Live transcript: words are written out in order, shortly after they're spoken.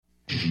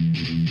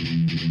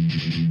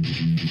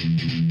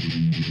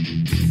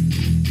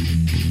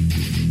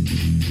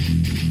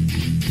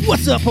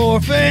What's up, horror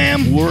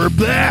fam? We're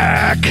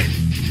back.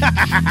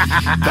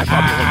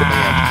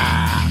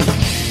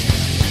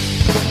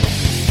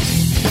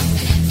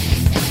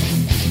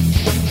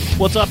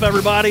 What's up,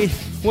 everybody?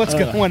 What's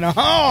going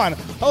on?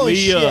 Holy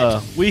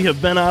shit. We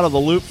have been out of the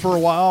loop for a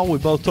while. We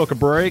both took a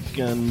break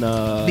and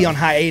Be on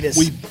hiatus.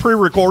 we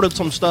pre-recorded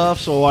some stuff,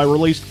 so I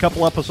released a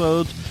couple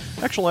episodes.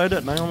 Actually, I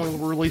didn't. I only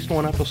released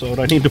one episode.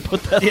 I need to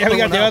put that Yeah, we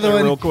got the out other there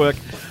one. real quick.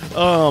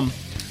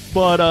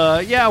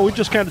 But yeah, we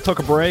just kind of took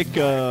a break.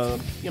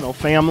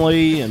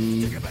 Family,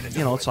 and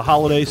it's the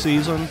holiday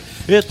season.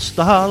 It's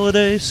the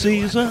holiday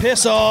season.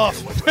 Piss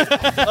off.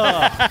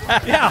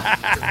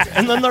 Yeah,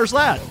 and then there's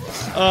that.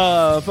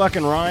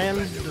 Fucking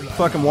Ryan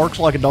fucking works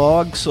like a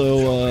dog,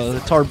 so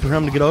it's hard for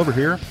him to get over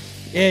here.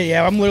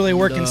 Yeah, I'm literally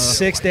working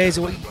 6 days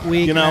a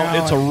week.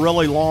 now. It's a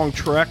really long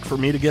trek for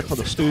me to get to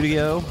the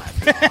studio.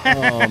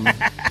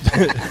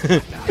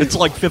 It's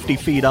like 50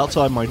 feet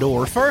outside my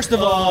door. First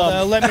of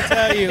all, let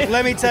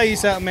me tell you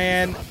something,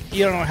 man.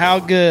 You don't know how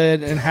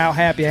good and how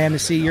happy I am to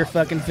see your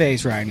fucking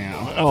face right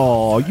now.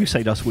 Oh, you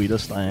say the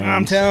sweetest things.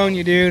 I'm telling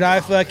you, dude.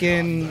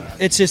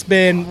 It's just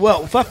been, we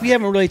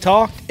haven't really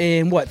talked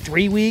in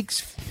 3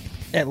 weeks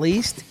at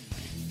least.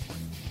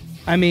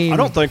 I mean, I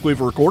don't think we've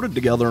recorded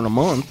together in a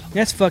month.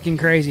 That's fucking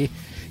crazy.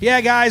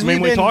 Yeah, guys.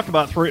 We talked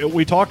about 3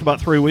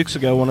 weeks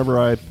ago whenever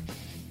I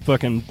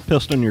fucking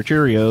pissed in your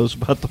Cheerios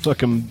about the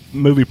fucking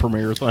movie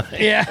premiere thing.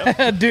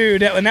 Yeah,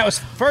 dude. That was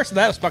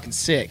fucking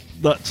sick.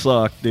 That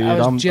sucked, dude.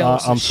 I was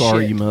jealous I'm as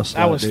sorry shit. you missed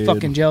that, I was dude.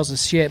 fucking jealous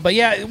as shit. But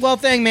yeah,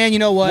 man, you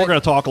know what? We're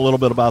going to talk a little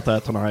bit about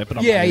that tonight, but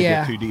I'm not going to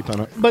get too deep in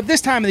it. But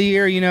this time of the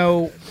year,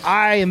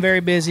 I am very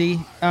busy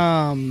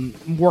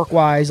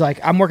work-wise.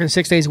 Like, I'm working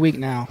 6 days a week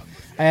now.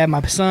 I have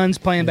my sons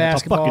playing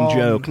basketball. It's a fucking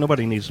joke.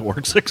 Nobody needs to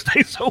work 6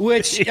 days a week.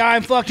 Which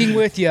I'm fucking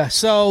with you.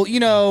 So,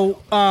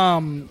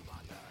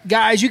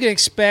 guys, you can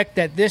expect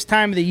that this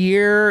time of the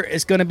year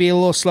is going to be a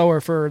little slower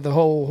for the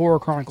whole Horror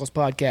Chronicles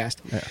podcast.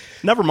 Yeah.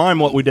 Never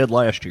mind what we did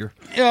last year.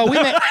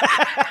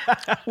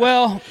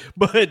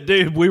 But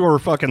dude, we were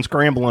fucking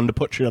scrambling to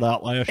put shit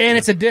out last year. And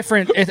it's a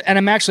different, and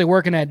I'm actually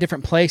working at a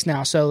different place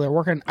now, so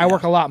I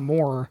work a lot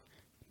more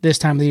this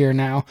time of the year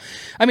now.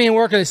 I mean,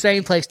 work at the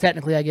same place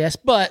technically, I guess,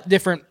 but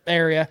different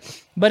area.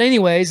 But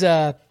anyways,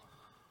 for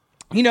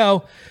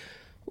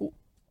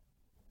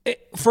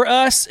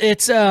us,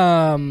 it's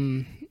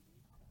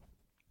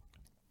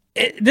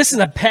this is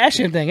a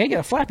passion thing. I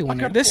get a flappy one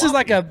here. This is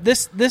like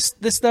this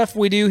stuff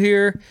we do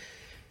here.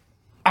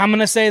 I'm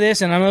gonna say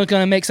this, and I'm not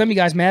gonna make some of you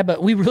guys mad,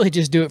 but we really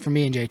just do it for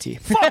me and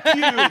JT. Fuck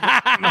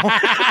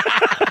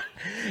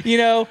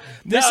you.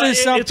 This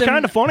is something. It's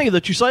kind of funny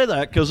that you say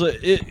that because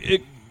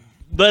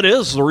that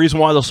is the reason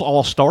why this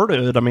all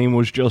started. I mean,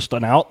 was just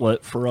an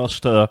outlet for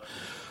us to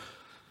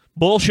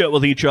bullshit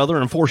with each other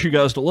and force you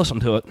guys to listen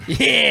to it.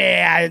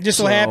 Yeah, it just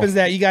so happens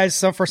that you guys,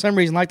 for some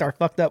reason, liked our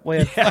fucked up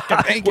way of fucking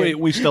thinking.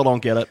 We still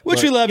don't get it.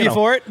 Which we love you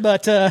for it,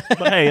 but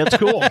hey, it's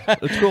cool.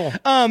 It's cool.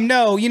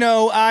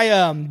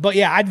 But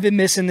yeah, I'd been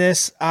missing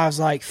this. I was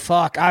like,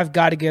 fuck, I've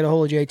got to get a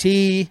hold of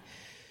JT.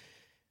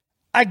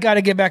 I got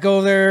to get back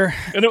over there.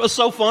 And it was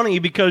so funny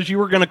because you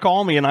were going to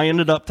call me and I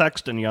ended up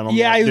texting you. And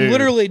I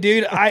literally,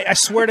 dude, I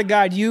swear to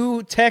God,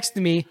 you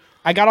texted me.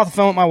 I got off the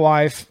phone with my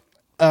wife,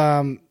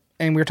 and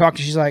we were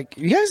talking. She's like,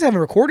 you guys haven't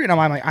recorded? And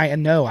I'm like, I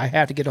know. I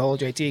have to get a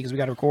hold of JT because we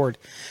got to record.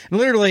 And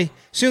literally,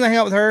 as soon as I hang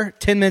out with her,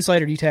 10 minutes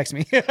later, you text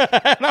me. And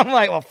I'm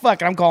like, well,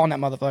 fuck it. I'm calling that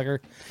motherfucker.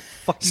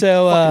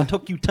 Fucking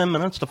took you 10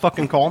 minutes to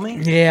fucking call me?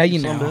 Yeah, you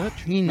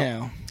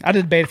know. I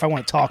did debate if I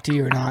want to talk to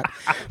you or not.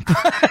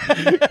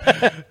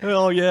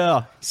 Hell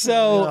yeah.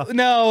 So,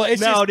 no,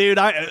 it's just... dude,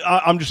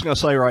 I'm just going to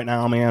say right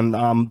now, man,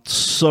 I'm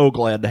so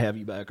glad to have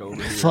you back over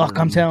here. Fuck,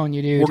 I'm telling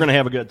you, dude. We're going to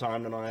have a good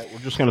time tonight. We're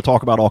just going to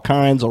talk about all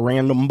kinds of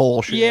random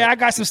bullshit. Yeah, I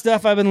got some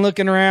stuff. I've been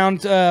looking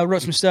around,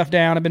 wrote some stuff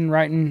down. I've been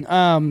writing.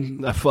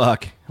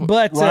 Fuck.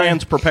 But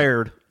Ryan's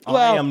prepared.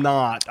 I am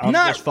not. I'm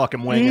just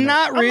fucking winging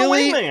Not it.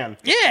 really. I'm the wingman.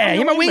 Yeah,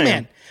 you're my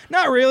wingman.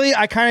 Not really.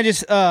 I kind of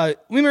just,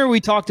 remember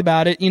we talked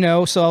about it,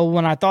 so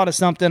when I thought of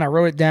something, I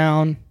wrote it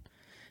down,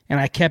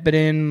 and I kept it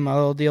in my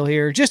little deal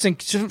here, just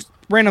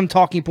random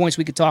talking points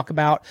we could talk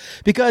about.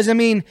 Because, I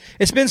mean,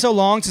 it's been so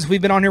long since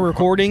we've been on here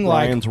recording.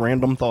 Ryan's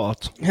random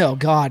thoughts. Oh,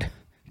 God.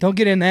 Don't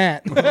get in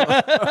that.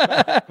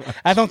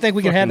 I don't think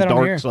we can have that on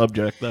here. Dark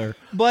subject there.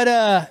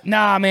 But,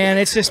 nah, man,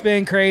 it's just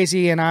been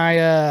crazy,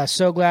 and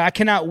so glad. I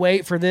cannot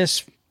wait for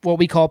this, what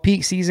we call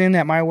peak season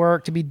at my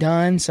work, to be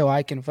done so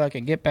I can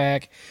fucking get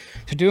back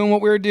to doing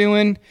what we're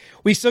doing.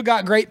 We still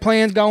got great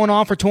plans going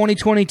on for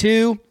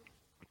 2022.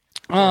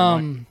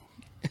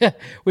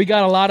 We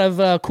got a lot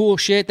of cool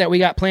shit that we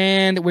got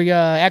planned. We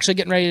actually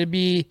getting ready to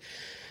be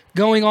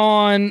going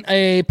on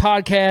a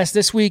podcast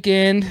this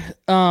weekend.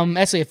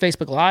 Actually, a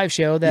Facebook Live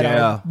show that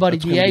our buddy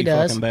DA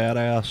does. Fucking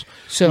badass.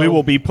 So we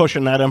will be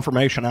pushing that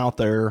information out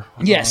there.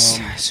 Yes,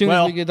 as soon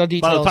as we get the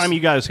details. By the time you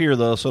guys hear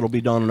this, it'll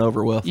be done and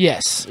over with.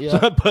 Yes,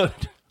 yeah.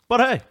 But But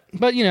hey.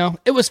 But,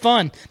 it was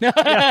fun. Yeah,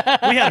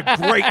 we had a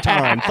great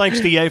time. Thanks,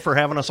 DA, for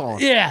having us on.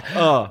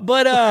 Yeah.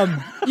 But,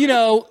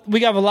 we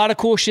got a lot of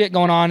cool shit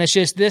going on. It's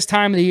just this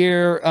time of the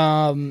year,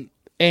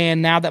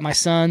 and now that my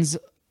sons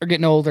are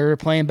getting older,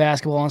 playing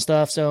basketball and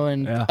stuff,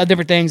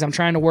 different things, I'm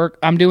trying to work.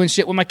 I'm doing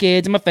shit with my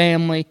kids and my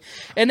family,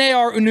 and they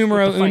are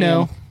numero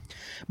uno.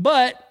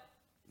 But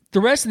the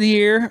rest of the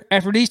year,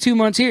 after these 2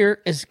 months here,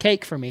 is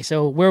cake for me.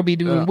 So we'll be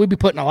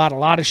putting a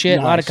lot of shit,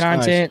 a lot of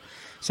content. Nice.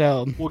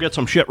 So we'll get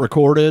some shit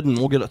recorded and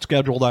we'll get it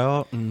scheduled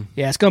out. And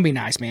yeah, it's gonna be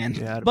nice, man.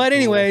 Yeah, but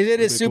anyways, it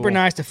is super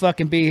nice to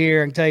fucking be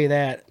here and tell you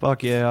that.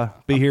 Fuck yeah,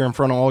 be here in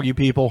front of all you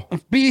people.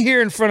 Be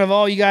here in front of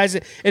all you guys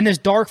in this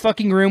dark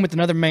fucking room with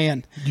another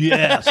man.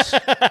 Yes.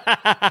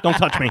 Don't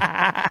touch me.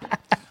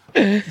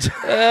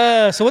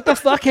 So what the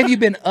fuck have you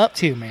been up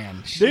to,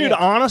 man? Dude,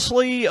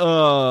 honestly,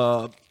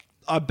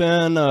 I've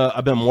been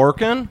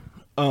working,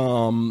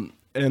 and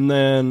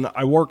then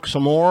I work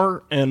some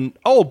more. And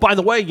oh, by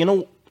the way,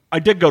 I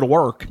did go to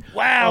work.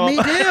 Wow, me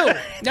too.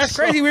 That's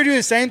crazy. We were doing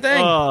the same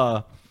thing.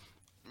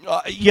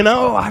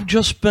 I've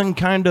just been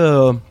kind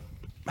of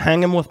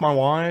hanging with my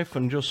wife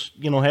and just,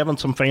 having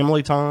some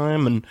family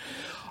time. And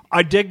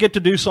I did get to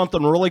do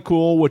something really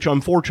cool, which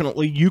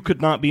unfortunately you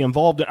could not be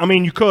involved in. I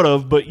mean, you could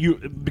have, but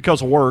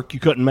because of work, you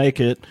couldn't make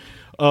it.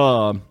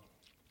 I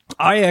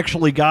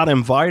actually got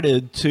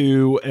invited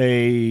to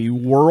a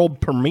world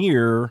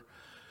premiere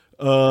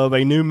of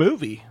a new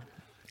movie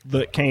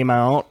that came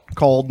out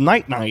called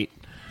Night Night.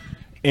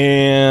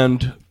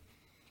 And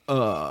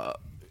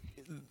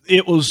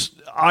it was,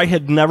 I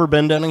had never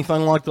been to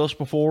anything like this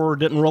before,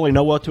 didn't really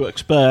know what to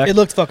expect. It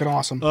looked fucking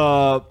awesome.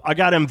 I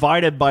got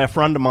invited by a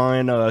friend of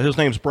mine. His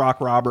name's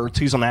Brock Roberts.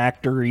 He's an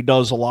actor. He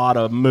does a lot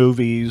of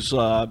movies,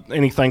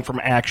 anything from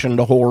action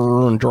to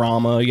horror and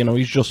drama.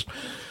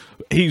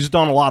 He's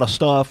done a lot of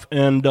stuff.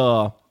 And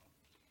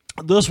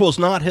this was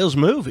not his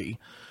movie,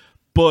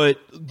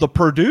 but the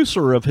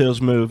producer of his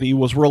movie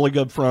was really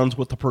good friends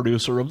with the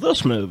producer of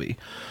this movie.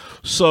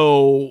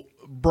 So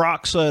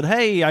Brock said,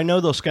 hey, I know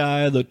this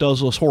guy that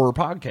does this horror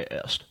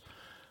podcast.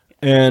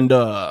 And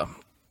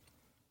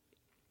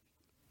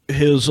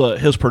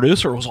his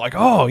producer was like,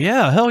 oh,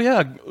 yeah, hell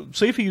yeah.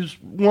 See if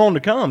he's willing to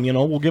come.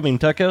 We'll give him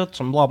tickets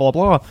and blah, blah,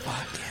 blah.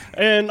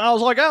 And I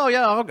was like, oh,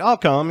 yeah, I'll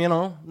come.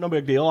 No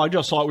big deal. I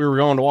just thought we were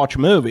going to watch a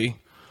movie.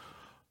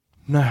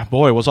 Nah,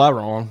 boy, was I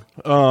wrong.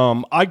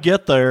 I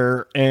get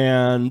there,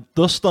 and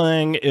this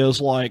thing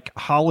is like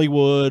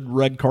Hollywood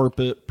red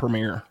carpet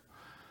premiere.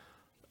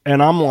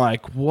 And I'm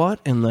like, what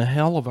in the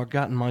hell have I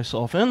gotten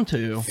myself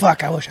into?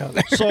 Fuck, I wish I was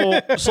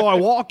there. So I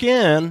walk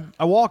in,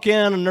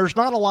 and there's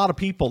not a lot of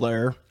people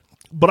there,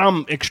 but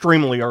I'm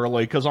extremely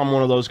early because I'm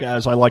one of those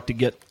guys. I like to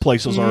get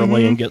places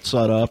early and get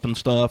set up and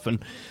stuff.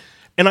 And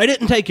I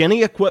didn't take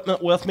any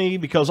equipment with me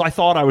because I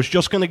thought I was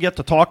just going to get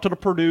to talk to the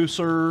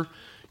producer,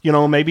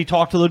 maybe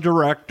talk to the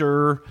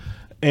director,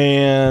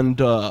 and,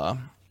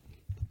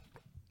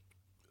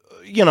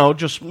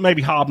 just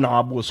maybe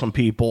hobnob with some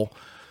people.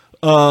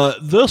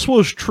 This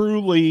was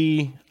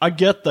truly, I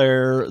get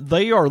there,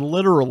 they are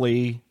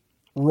literally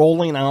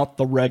rolling out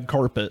the red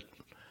carpet.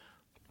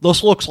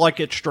 This looks like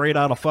it's straight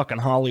out of fucking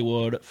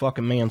Hollywood at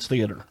fucking Man's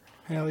Theater.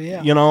 Hell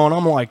yeah. And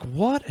I'm like,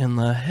 what in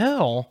the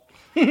hell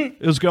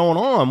is going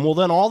on? Well,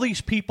 then all these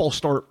people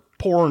start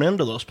pouring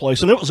into this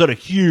place, and it was at a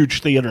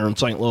huge theater in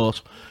St.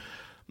 Louis.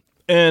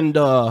 And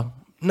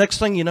next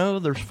thing you know,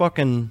 there's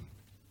fucking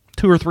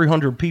 200 or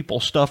 300 people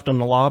stuffed in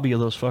the lobby of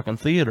this fucking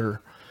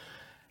theater.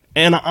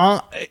 And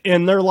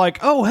they're like,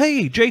 oh,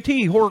 hey,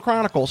 JT, Horror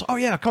Chronicles. Oh,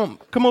 yeah, come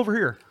over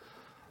here.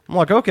 I'm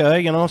like,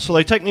 okay, So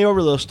they take me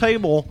over to this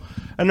table,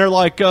 and they're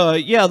like,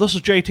 yeah, this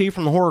is JT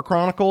from the Horror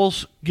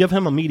Chronicles. Give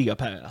him a media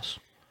pass.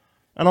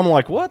 And I'm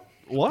like, what?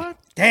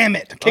 Damn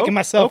it. I'm kicking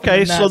myself.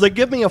 Okay, so they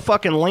give me a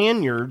fucking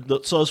lanyard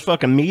that says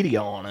fucking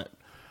media on it.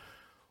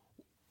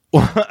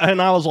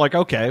 And I was like,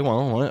 okay,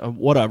 well,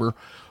 whatever.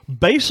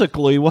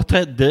 Basically, what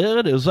that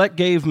did is that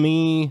gave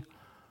me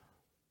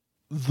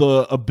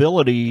the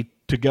ability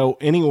to go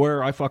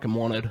anywhere I fucking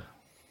wanted.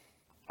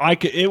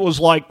 It was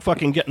like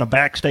fucking getting a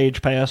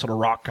backstage pass at a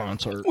rock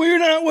concert. We're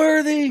not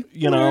worthy.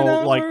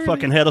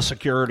 Fucking head of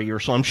security or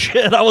some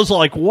shit. I was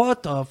like,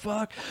 what the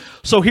fuck?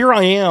 So here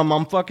I am.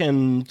 I'm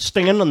fucking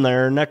standing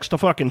there next to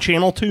fucking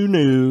Channel 2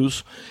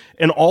 News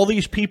and all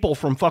these people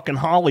from fucking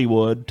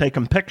Hollywood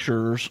taking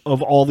pictures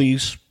of all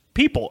these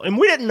people. And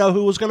we didn't know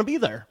who was going to be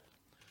there.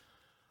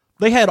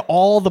 They had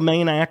all the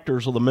main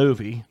actors of the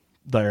movie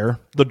there.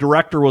 The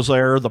director was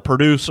there, the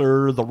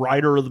producer, the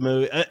writer of the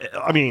movie.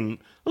 I mean, it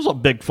was a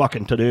big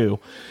fucking to-do.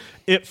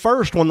 At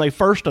first, when they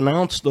first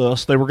announced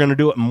this, they were going to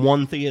do it in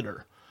one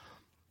theater.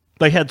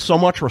 They had so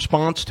much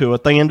response to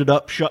it, they ended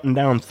up shutting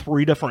down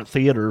 3 different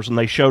theaters, and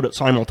they showed it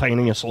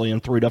simultaneously in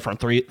 3 different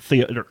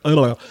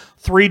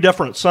three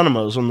different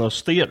cinemas in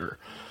this theater.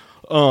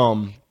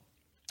 And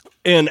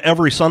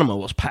every cinema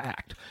was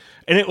packed.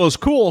 And it was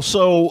cool.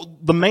 So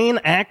the main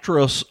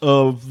actress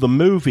of the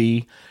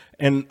movie,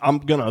 and I'm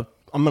gonna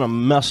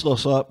mess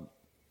this up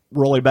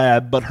really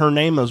bad, but her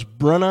name is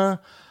Brenna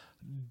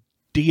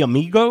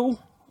D'Amigo,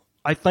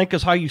 I think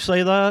is how you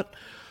say that.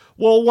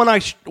 Well, when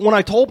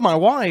I told my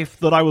wife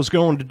that I was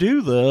going to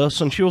do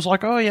this, and she was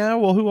like, "Oh yeah,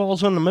 well, who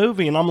all's in the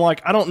movie?" And I'm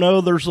like, "I don't know.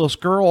 There's this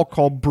girl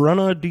called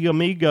Brenna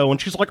D'Amigo," and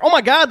she's like, "Oh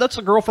my God, that's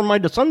the girl from my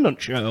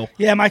Descendants show."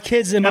 Yeah, my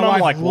kids and my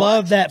wife like,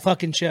 love that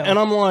fucking show. And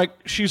I'm like,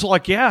 she's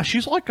like, "Yeah,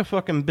 she's like a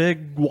fucking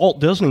big Walt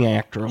Disney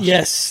actress."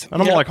 Yes.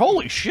 And I'm like,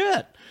 "Holy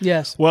shit!"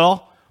 Yes.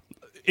 Well,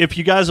 if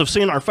you guys have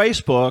seen our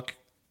Facebook,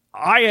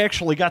 I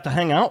actually got to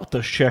hang out with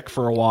this chick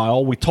for a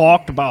while. We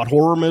talked about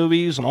horror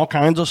movies and all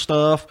kinds of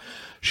stuff.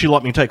 She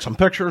let me take some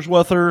pictures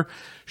with her.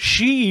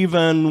 She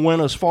even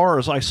went as far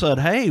as I said,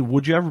 "Hey,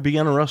 would you ever be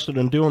interested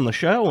in doing the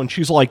show?" And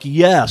she's like,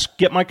 "Yes,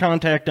 get my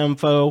contact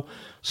info.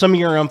 Send me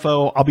your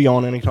info. I'll be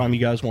on anytime you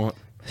guys want."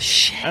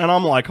 Shit. And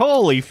I'm like,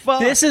 holy fuck.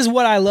 This is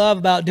what I love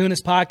about doing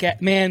this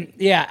podcast. Man,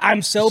 yeah,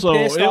 I'm so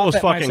pissed it off was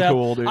at fucking myself.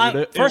 cool,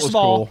 dude. First of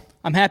all,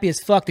 I'm happy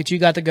as fuck that you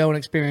got to go and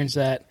experience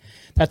that.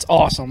 That's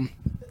awesome.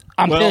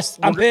 I'm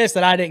pissed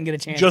that I didn't get a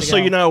chance Just to go.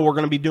 so you know, we're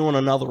going to be doing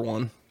another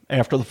one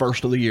after the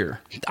first of the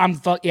year. I'm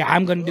going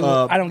to do it.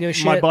 I don't give a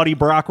shit. My buddy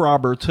Brock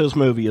Roberts, his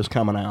movie is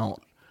coming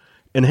out.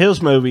 And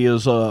his movie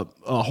is a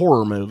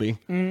horror movie.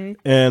 Mm-hmm.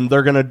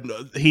 And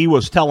he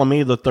was telling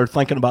me that they're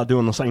thinking about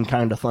doing the same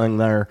kind of thing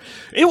there.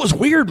 It was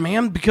weird,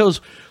 man,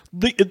 because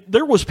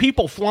there was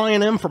people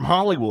flying in from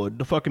Hollywood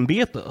to fucking be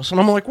at this. And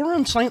I'm like, we're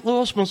in St.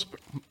 Louis,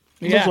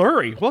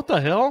 Missouri. Yeah. What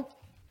the hell?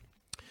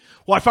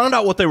 Well, I found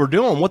out what they were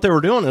doing. What they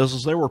were doing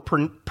is they were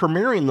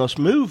premiering this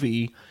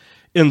movie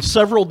in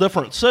several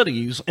different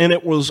cities, and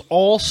it was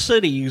all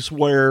cities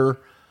where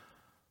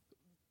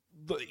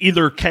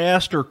either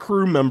cast or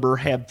crew member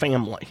had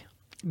family.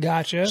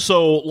 Gotcha.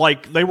 So,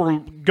 like, they were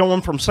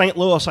going from St.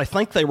 Louis. I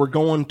think they were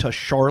going to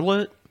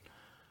Charlotte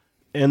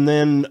and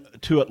then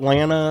to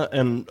Atlanta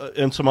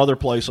and some other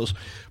places.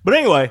 But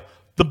anyway,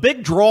 the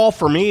big draw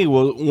for me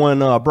was when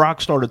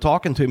Brock started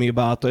talking to me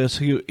about this.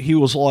 He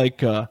was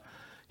like,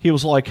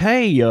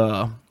 "Hey,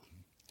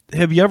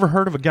 have you ever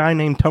heard of a guy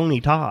named Tony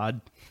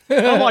Todd?"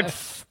 I'm like,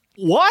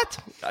 "What?"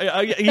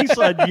 He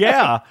said,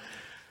 "Yeah."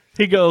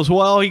 He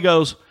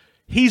goes,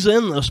 "He's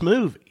in this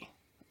movie."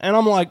 And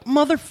I'm like,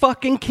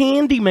 motherfucking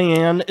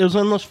Candyman is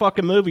in this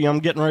fucking movie I'm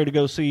getting ready to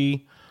go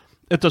see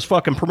at this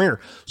fucking premiere.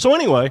 So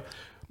anyway,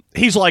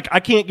 he's like, "I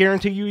can't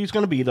guarantee you he's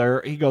going to be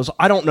there." He goes,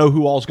 "I don't know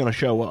who all's going to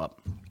show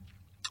up."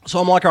 So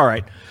I'm like, all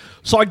right.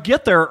 So I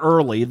get there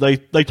early.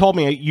 They told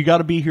me, "You got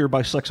to be here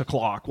by 6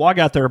 o'clock. Well, I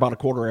got there about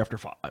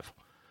 5:15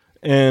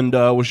 and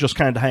was just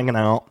kind of hanging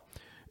out.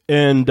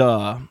 And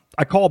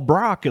I called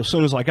Brock as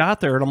soon as I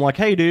got there, and I'm like,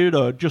 "Hey,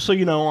 dude, just so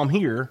you know, I'm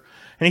here."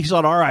 And he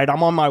said, "All right,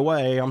 I'm on my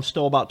way. I'm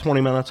still about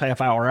 20 minutes,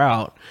 half hour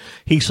out."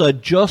 He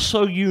said, "Just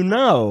so you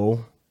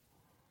know,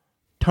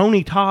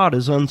 Tony Todd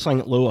is in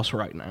St. Louis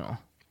right now."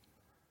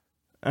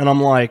 And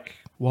I'm like,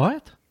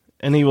 "What?"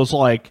 And he was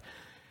like,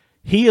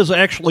 "He is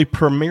actually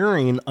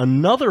premiering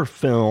another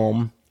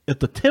film at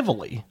the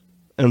Tivoli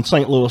in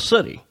St. Louis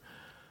City."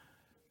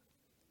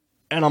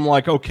 And I'm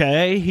like,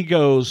 "Okay." He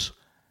goes,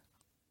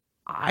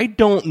 "I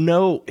don't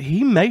know.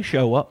 He may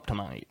show up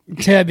tonight."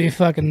 That'd be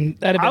fucking...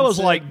 I was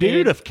like,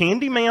 dude, if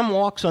Candyman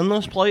walks in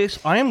this place,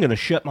 I am going to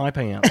shit my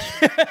pants.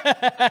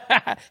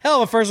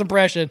 Hell of a first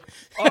impression.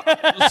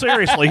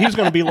 Seriously, he's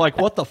going to be like,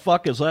 "What the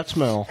fuck is that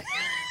smell?"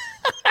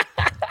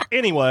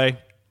 Anyway,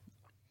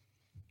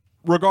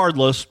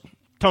 regardless,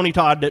 Tony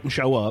Todd didn't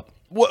show up,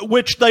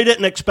 which they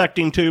didn't expect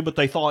him to, but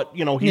they thought,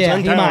 he's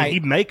in town.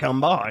 He may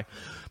come by.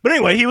 But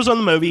anyway, he was in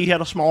the movie. He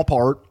had a small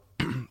part,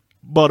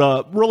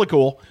 but really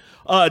cool.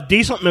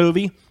 Decent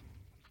movie.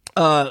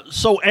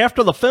 So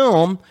after the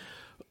film,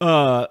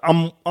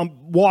 I'm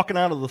walking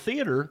out of the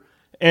theater,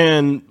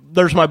 and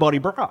there's my buddy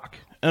Brock.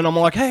 And I'm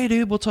like, "Hey,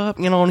 dude, what's up?"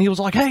 And he was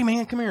like, "Hey,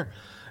 man, come here."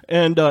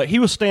 And he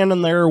was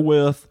standing there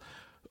with,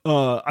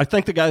 I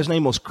think the guy's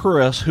name was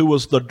Chris, who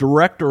was the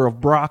director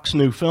of Brock's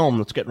new film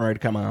that's getting ready to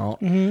come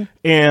out,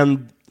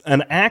 and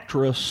an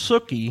actress,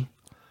 Sookie,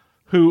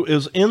 who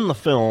is in the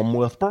film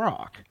with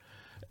Brock.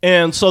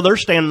 And so they're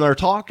standing there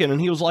talking,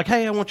 and he was like,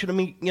 "Hey, I want you to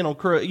meet,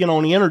 Chris,"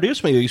 and he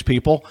introduced me to these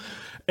people.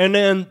 And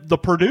then the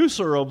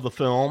producer of the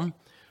film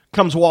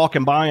comes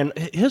walking by, and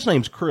his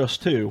name's Chris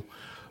too.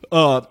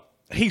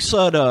 He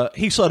said,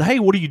 "Hey,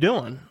 what are you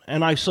doing?"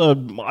 And I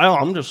said, "Well,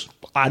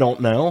 I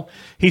don't know."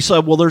 He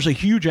said, "Well, there's a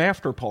huge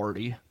after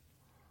party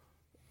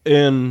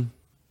in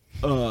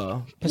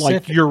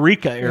like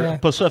Eureka area,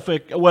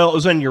 Pacific. Well, it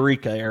was in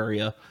Eureka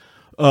area."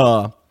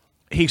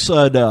 He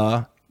said,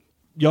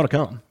 "You ought to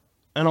come."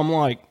 And I'm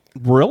like,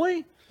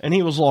 "Really?" And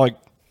he was like,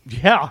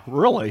 "Yeah,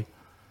 really."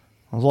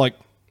 I was like,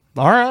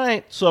 "All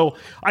right." So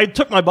I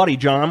took my buddy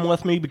John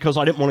with me because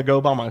I didn't want to go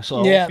by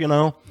myself,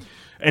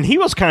 And he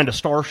was kind of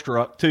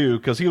starstruck too,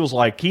 because he was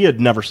like, he had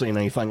never seen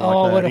anything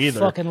like that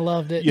either. I fucking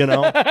loved it.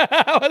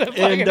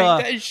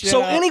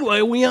 So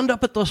anyway, we end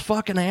up at this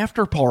fucking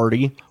after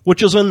party,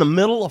 which is in the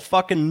middle of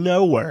fucking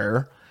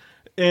nowhere.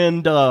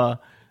 And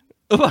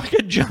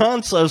fucking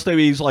John says to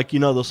me, he's like,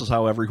 "This is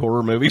how every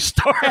horror movie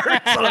starts."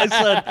 And I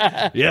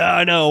said, "Yeah,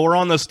 I know. We're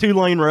on this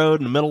 2-lane road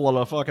in the middle of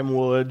the fucking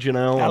woods,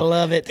 I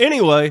love it.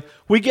 Anyway,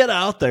 we get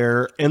out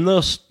there, and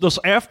this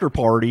after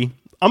party,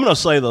 I'm going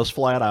to say this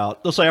flat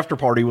out. This after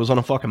party was in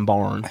a fucking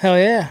barn. Hell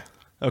yeah.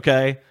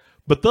 Okay?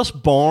 But this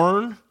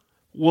barn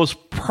was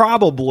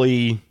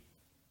probably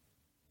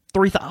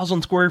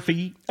 3,000 square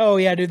feet. Oh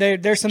yeah,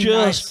 dude. There's some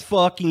Just nice,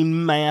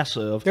 fucking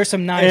massive. there's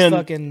some nice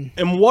fucking.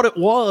 And what it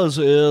was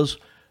is,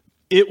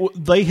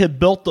 they had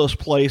built this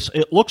place.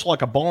 It looks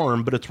like a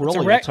barn, but it's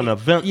really it's an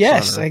event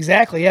Yes, center.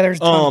 exactly. Yeah, there's.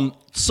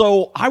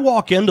 So I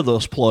walk into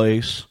this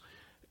place,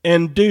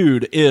 and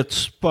dude,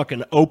 it's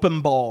fucking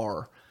open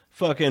bar,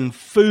 fucking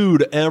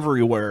food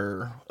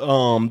everywhere.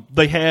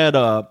 They had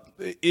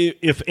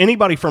if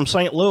anybody from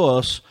St.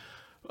 Louis.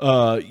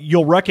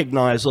 You'll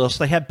recognize us.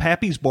 They had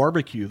Pappy's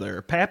Barbecue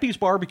there. Pappy's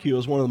Barbecue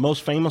is one of the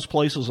most famous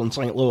places in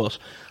St. Louis.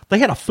 They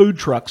had a food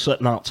truck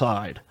sitting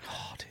outside.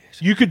 Oh, dude.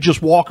 You could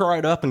just walk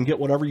right up and get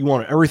whatever you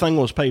wanted. Everything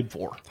was paid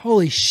for.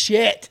 Holy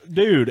shit.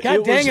 Dude,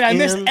 God dang it, I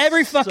missed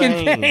every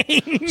fucking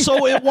thing.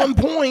 So at one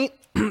point,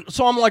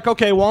 so I'm like,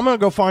 okay, well, I'm going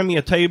to go find me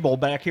a table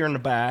back here in the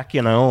back,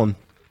 you know,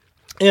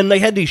 and they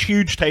had these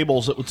huge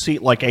tables that would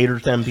seat like 8 or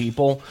 10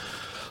 people.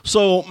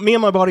 So me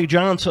and my buddy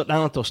John sit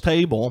down at this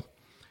table.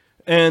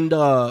 And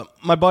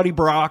my buddy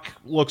Brock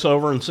looks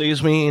over and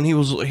sees me, and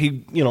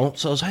he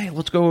says, "Hey,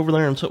 let's go over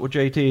there and sit with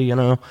JT," you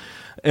know.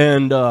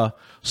 And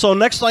so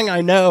next thing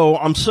I know,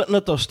 I'm sitting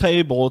at this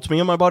table. It's me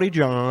and my buddy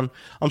John.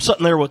 I'm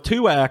sitting there with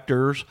 2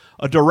 actors,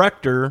 a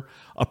director,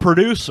 a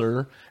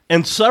producer,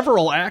 and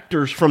several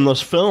actors from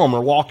this film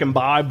are walking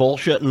by,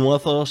 bullshitting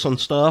with us and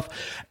stuff.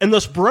 And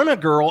this Brenna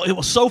girl, it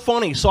was so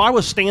funny. So I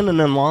was standing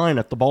in line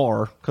at the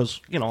bar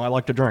because, you know, I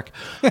like to drink.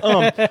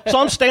 So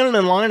I'm standing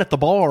in line at the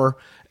bar.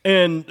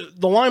 And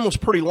the line was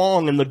pretty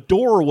long, and the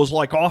door was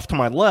like off to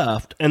my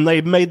left, and they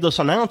made this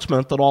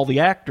announcement that all the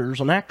actors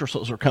and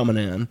actresses are coming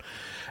in.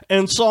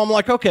 And so I'm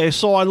like, okay,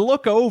 so I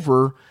look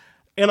over,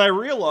 and I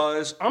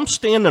realize I'm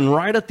standing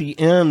right at the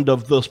end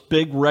of this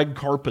big red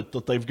carpet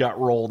that they've got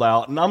rolled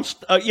out. And I'm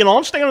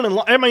standing in,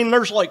 I mean,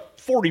 there's like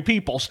 40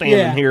 people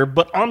standing here,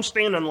 but I'm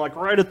standing like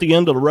right at the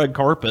end of the red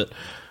carpet.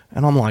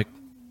 And I'm like,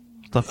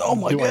 oh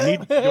my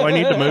God. Do I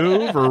need to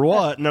move or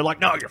what? And they're like,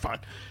 no, you're fine.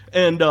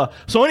 And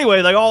so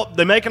anyway,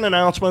 they make an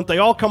announcement. They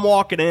all come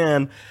walking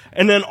in,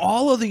 and then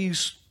all of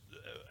these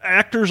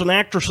actors and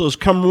actresses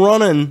come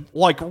running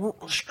like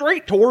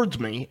straight towards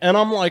me, and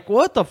I'm like,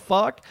 "What the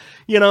fuck?"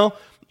 You know.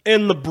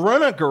 And the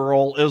Brenna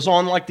girl is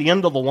on like the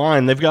end of the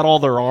line. They've got all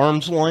their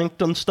arms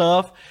linked and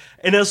stuff.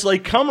 And as they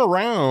come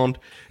around,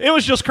 it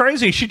was just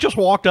crazy. She just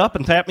walked up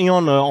and tapped me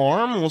on the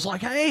arm and was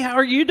like, "Hey, how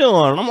are you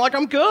doing?" And I'm like,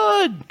 "I'm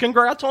good.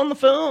 Congrats on the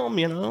film,"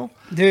 you know.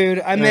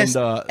 Dude, I missed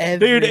everything.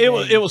 Dude,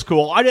 it was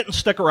cool. I didn't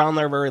stick around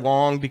there very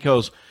long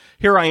because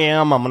here I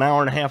am. I'm an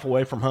hour and a half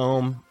away from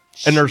home,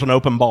 and there's an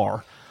open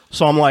bar.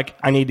 So I'm like,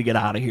 I need to get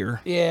out of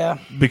here. Yeah.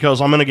 Because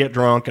I'm going to get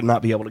drunk and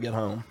not be able to get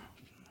home.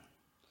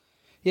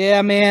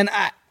 Yeah, man.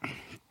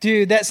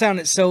 Dude, that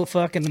sounded so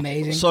fucking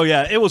amazing. So,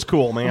 yeah, it was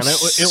cool, man. It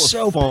was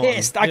so fun.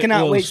 Pissed. I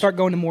cannot wait to start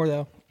going to more,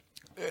 though.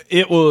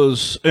 It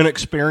was an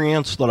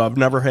experience that I've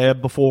never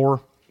had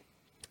before.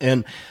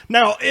 And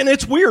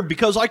it's weird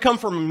because I come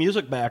from a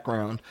music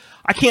background.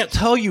 I can't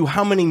tell you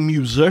how many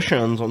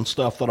musicians and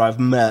stuff that I've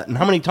met and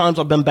how many times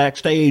I've been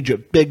backstage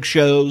at big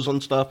shows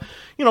and stuff,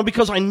 you know,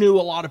 because I knew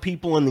a lot of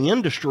people in the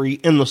industry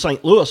in the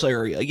St. Louis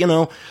area, you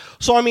know.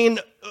 So, I mean,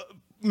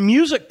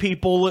 music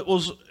people, it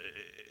was,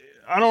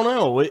 I don't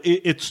know,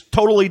 it's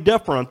totally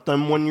different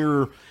than when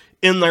you're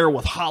in there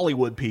with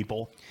Hollywood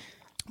people.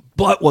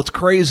 But what's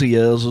crazy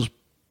is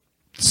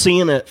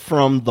seeing it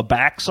from the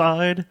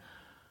backside.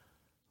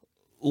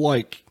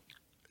 Like,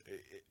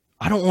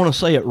 I don't want to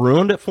say it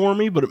ruined it for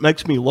me, but it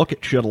makes me look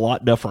at shit a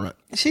lot different.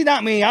 See,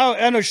 not me. I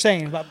know what you're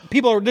saying. But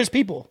there's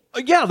people.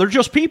 Yeah, they're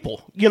just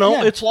people. You know,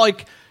 yeah. It's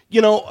like,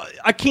 you know,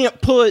 I can't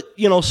put,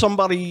 you know,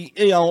 somebody,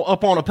 you know,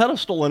 up on a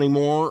pedestal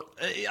anymore.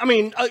 I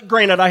mean,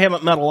 granted, I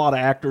haven't met a lot of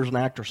actors and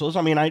actresses.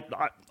 I mean,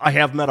 I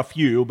have met a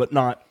few, but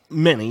not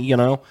many, you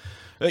know.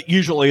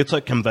 Usually it's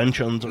at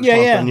conventions or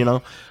something, you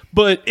know.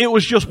 But it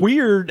was just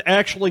weird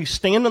actually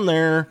standing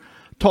there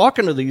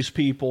talking to these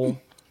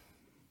people.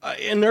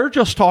 And they're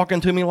just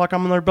talking to me like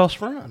I'm their best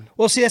friend.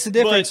 Well, see, that's the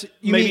difference.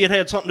 Maybe it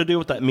had something to do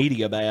with that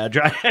media badge.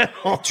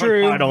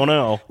 True. I don't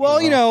know.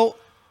 Well, you know,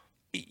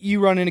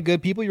 you run into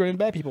good people, you run into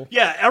bad people.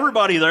 Yeah,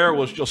 everybody there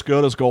was just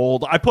good as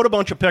gold. I put a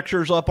bunch of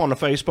pictures up on the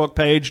Facebook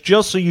page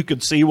just so you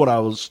could see what I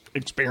was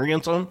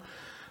experiencing.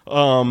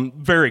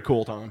 Very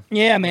cool time.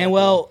 Yeah, man.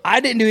 Well,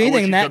 I didn't do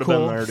anything that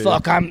cool. There, dude.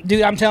 Fuck, I'm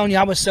telling you,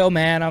 I was so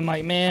mad. I'm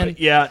like, man.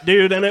 Yeah,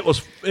 dude, and it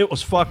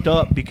was fucked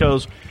up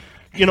because,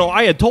 you know,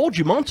 I had told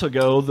you months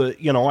ago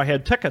that, you know, I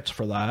had tickets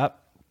for that,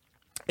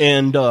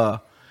 and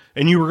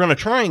you were going to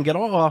try and get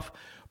off,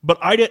 but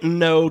I didn't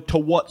know to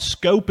what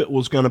scope it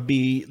was going to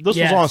be. This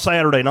was on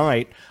Saturday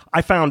night.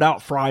 I found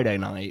out Friday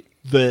night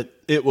that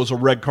it was a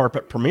red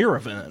carpet premiere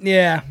event.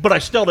 Yeah. But I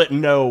still didn't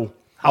know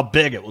how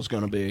big it was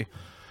going to be.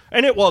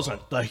 And it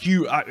wasn't the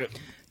huge...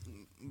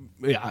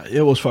 yeah,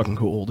 it was fucking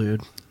cool,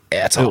 dude.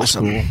 Yeah, it's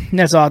awesome. Cool.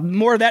 That's all.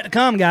 More of that to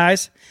come,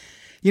 guys.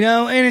 You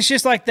know, and it's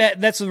just like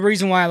that. That's the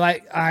reason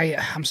why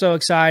I'm so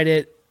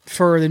excited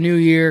for the new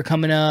year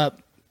coming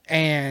up.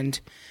 And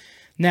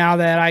now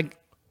that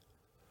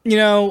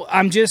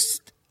I'm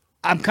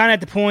kind of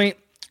at the point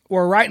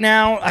where right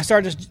now I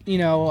started just,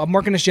 I'm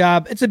working this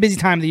job. It's a busy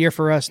time of the year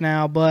for us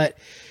now, but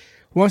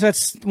once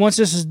this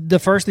is the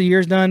first of the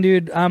year's done,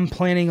 dude, I'm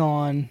planning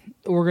on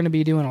we're going to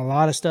be doing a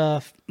lot of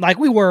stuff like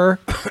we were.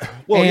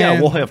 Well, yeah,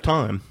 we'll have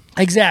time.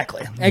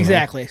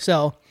 Exactly.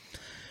 So,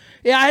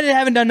 yeah, I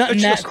haven't done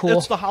nothing cool.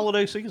 It's the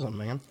holiday season,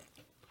 man.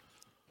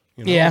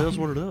 Yeah, it is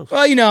what it is.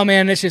 Well,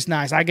 man, it's just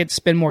nice. I get to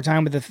spend more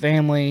time with the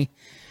family.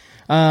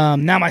 Now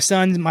my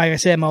son, like I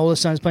said, my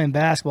oldest son's playing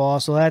basketball,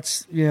 so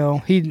that's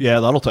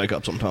that'll take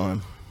up some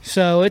time.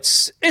 So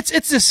it's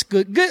just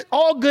good,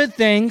 all good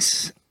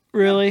things.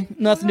 Really,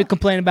 nothing to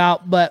complain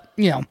about, but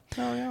Oh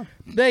yeah.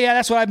 But yeah,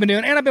 that's what I've been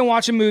doing, and I've been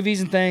watching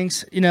movies and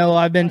things.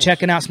 I've been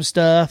checking out some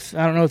stuff.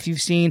 I don't know if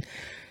you've seen.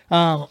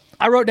 I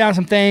wrote down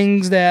some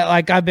things that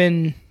I've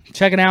been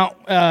checking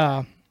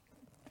out.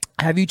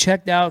 Have you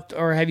checked out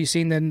or have you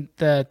seen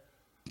the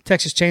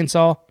Texas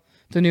Chainsaw,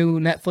 the new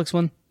Netflix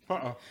one?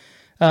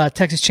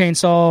 Texas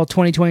Chainsaw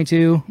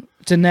 2022.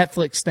 It's a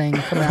Netflix thing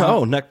coming out.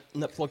 Oh,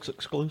 Netflix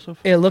exclusive?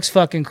 It looks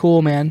fucking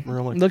cool, man.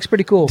 Really? It looks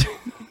pretty cool.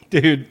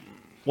 Dude,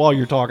 while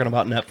you're talking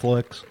about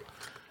Netflix,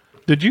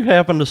 did you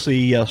happen to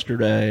see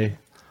yesterday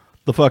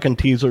the fucking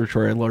teaser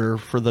trailer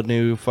for the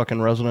new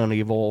fucking Resident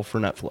Evil for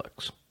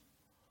Netflix?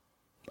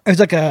 It's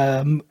like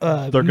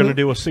they're going to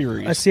do a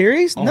series. A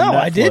series? No,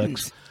 Netflix. I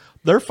didn't.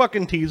 Their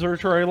fucking teaser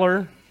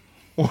trailer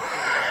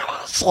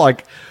it's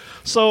like,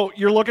 so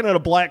you're looking at a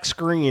black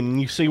screen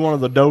and you see one of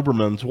the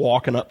Dobermans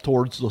walking up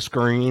towards the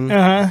screen.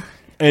 Uh-huh.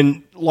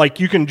 And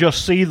you can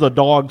just see the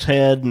dog's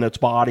head and its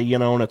body,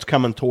 and it's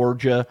coming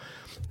towards you.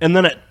 And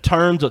then it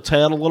turns its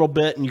head a little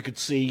bit and you could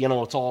see,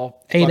 it's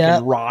all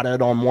fucking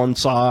rotted on one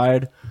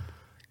side.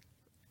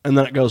 And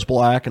then it goes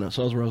black and it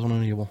says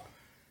Resident Evil.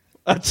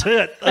 That's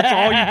it. That's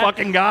all you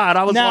fucking got.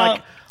 I was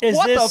like,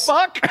 what the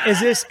fuck? Is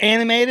this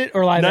animated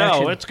or live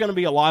action? No, it's going to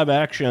be a live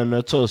action.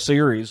 It's a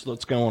series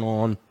that's going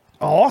on.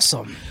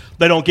 Awesome.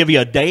 They don't give you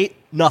a date,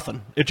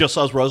 nothing. It just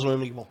says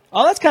Resident Evil.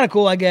 Oh, that's kind of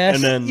cool, I guess.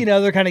 And then,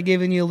 they're kind of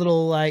giving you a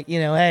little,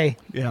 hey,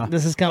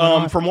 this is coming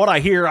on. From what I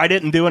hear, I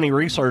didn't do any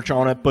research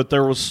on it, but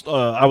there was,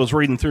 I was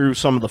reading through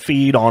some of the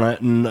feed on it,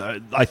 and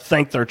I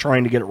think they're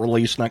trying to get it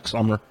released next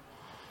summer.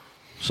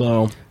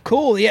 So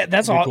cool, yeah,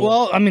 that's all. Cool.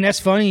 Well, I mean,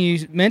 that's funny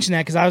you mentioned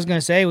that because I was going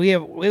to say I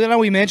know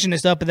we mentioned this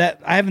stuff, but that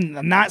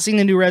I'm not seen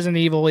the new Resident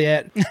Evil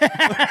yet.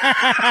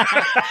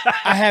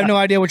 I have no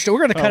idea which. We're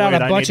going to cut out a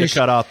bunch of.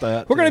 Cut out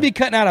that. We're going to be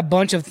cutting out a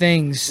bunch of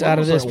things out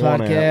of this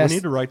podcast. We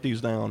need to write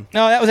these down.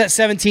 No, that was at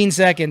 17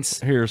 seconds.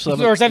 Here, or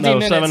 17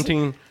 minutes.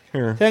 17.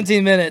 Here,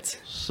 17 minutes.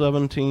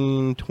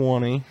 17,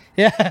 20.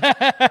 Yeah,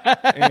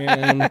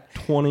 and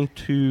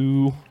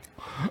 22.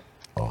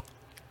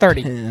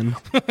 30. 10.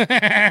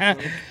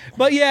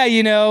 But yeah,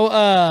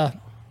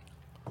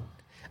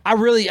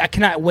 I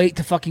cannot wait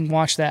to fucking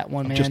watch that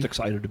one, man. I'm just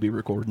excited to be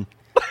recording.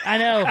 I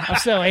know. I'm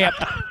so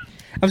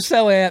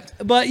amped.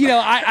 But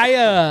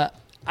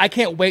I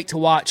can't wait to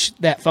watch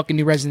that fucking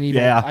new Resident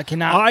Evil. Yeah, I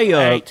cannot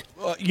wait.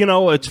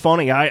 It's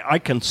funny. I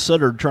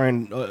considered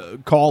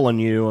calling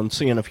you and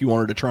seeing if you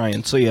wanted to try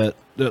and see it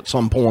at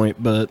some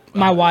point, but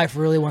my wife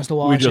really wants to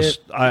watch it.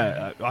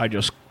 I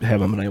just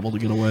haven't been able to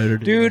get away to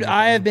do. Dude,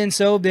 I have been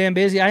so damn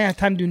busy. I have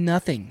time to do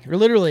nothing, or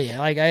literally,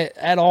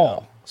 at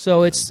all.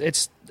 So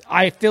it's.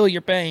 I feel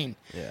your pain.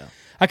 Yeah.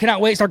 I cannot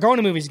wait to start going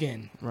to movies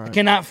again. Right. I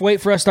cannot wait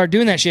for us to start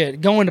doing that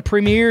shit, going to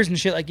premieres and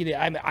shit like you did.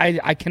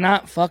 I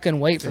cannot fucking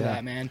wait for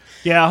that, man.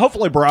 Yeah,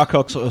 hopefully Brock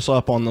hooks us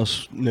up on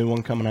this new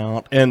one coming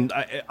out. And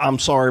I'm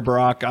sorry,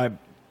 Brock.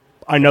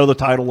 I know the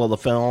title of the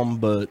film,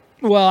 but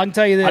well, I can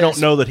tell you this. I don't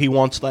know that he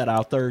wants that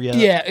out there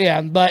yet.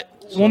 Yeah, but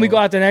when we go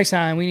out there next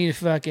time, we need to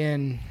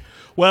fucking.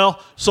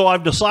 Well, so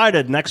I've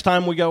decided next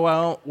time we go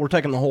out, we're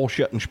taking the whole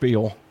shit and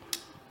spiel.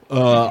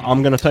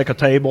 I'm going to take a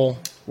table.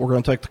 We're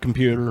going to take the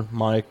computer,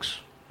 mics,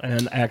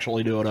 and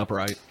actually do it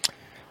upright.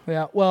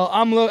 Yeah, well,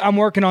 I'm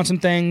working on some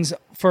things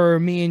for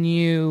me and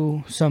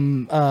you,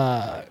 some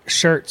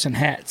shirts and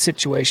hat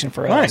situation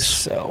for us.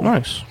 So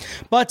nice.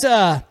 But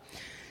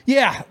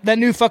yeah, that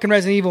new fucking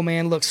Resident Evil,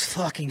 man, looks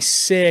fucking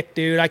sick,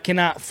 dude. I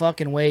cannot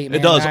fucking wait, man.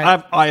 It does.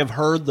 I have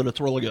heard that it's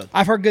really good.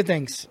 I've heard good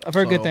things.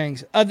 Good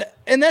things. And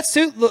that's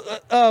too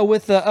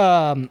with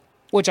the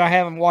which I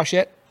haven't watched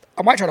yet.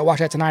 I might try to watch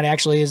that tonight.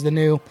 Actually, is the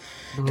new.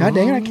 God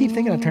dang it! I keep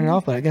thinking I turn it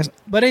off, but I guess.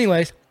 But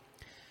anyways,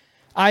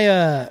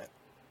 I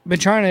been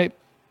trying to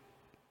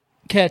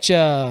catch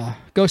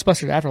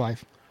Ghostbusters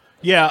Afterlife.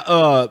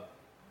 Yeah,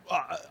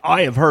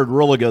 I have heard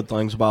really good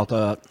things about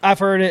that. I've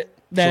heard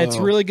it's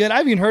really good.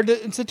 I've even heard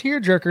that it's a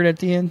tearjerker at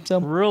the end. So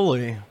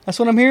really, that's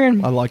what I'm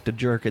hearing. I like to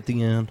jerk at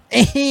the end.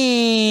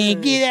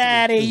 Get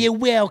out of here! You're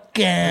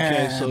welcome.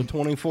 Okay, so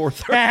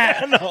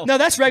 24:30. No,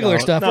 that's regular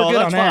stuff. We're good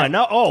that's on that. Fine.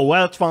 No,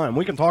 well, that's fine.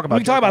 We can talk about.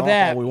 We can talk about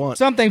that. All we want.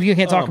 Some things you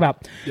can't talk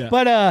about. Yeah.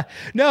 But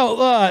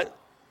no.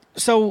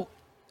 So,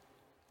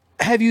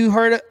 have you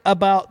heard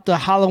about the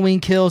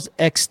Halloween Kills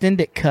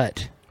extended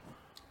cut?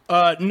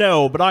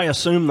 No, but I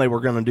assumed they were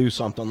going to do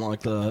something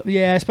like that.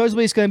 Yeah,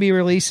 supposedly it's going to be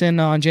releasing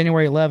on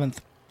January 11th.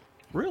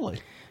 Really?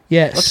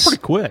 Yes. That's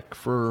pretty quick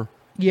for...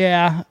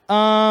 Yeah.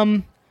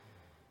 I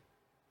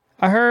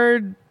I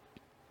heard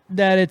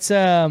that it's you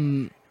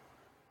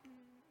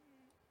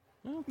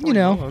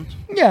know, months.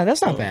 yeah,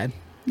 that's not bad.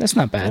 That's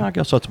not bad. Yeah, I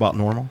guess that's about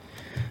normal.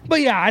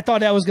 But yeah, I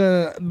thought that was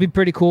gonna be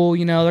pretty cool.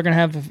 You know, they're gonna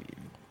have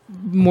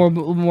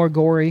more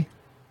gory.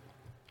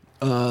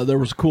 There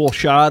was a cool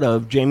shot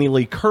of Jamie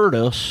Lee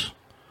Curtis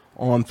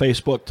on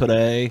Facebook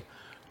today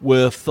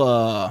with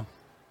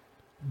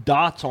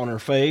dots on her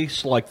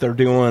face, like they're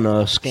doing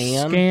a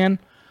scan.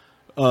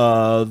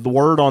 The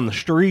word on the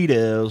street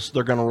is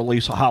they're going to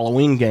release a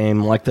Halloween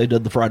game like they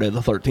did the Friday the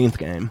 13th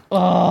game.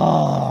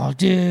 Oh,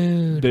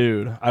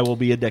 dude, I will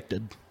be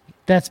addicted.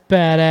 That's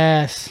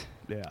badass.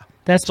 Yeah,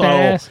 that's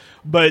badass.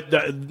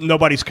 But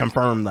nobody's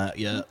confirmed that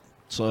yet.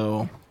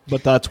 So,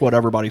 but that's what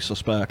everybody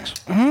suspects.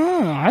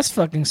 Oh, that's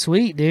fucking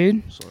sweet,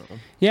 dude. So.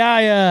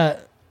 Yeah,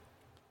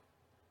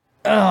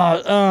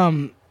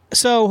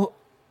 so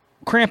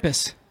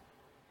Krampus.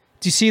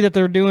 Do you see that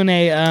they're doing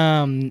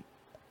a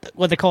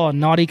what they call a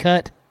naughty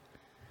cut?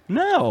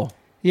 No.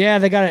 Yeah,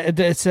 they got it.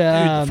 It's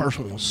the first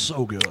one was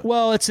so good.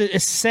 Well, it's the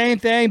same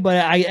thing, but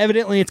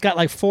evidently it's got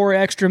like 4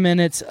 extra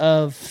minutes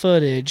of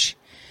footage.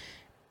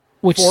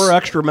 Which 4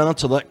 extra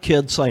minutes of that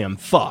kid saying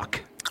 "fuck."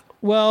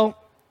 Well,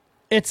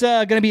 it's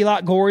going to be a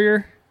lot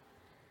gorier.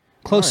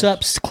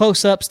 Close-ups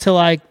to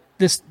like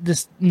this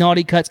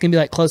naughty cut's going to be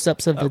like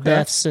close-ups of the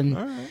deaths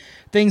and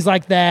things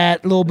like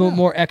that. A little bit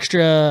more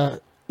extra,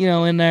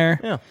 in there.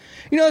 Yeah.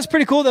 It's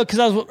pretty cool though because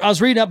I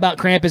was reading up about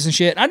Krampus and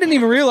shit. I didn't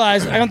even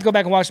realize. I have to go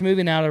back and watch the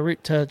movie now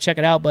to check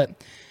it out. But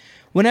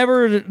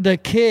whenever the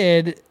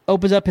kid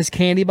opens up his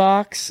candy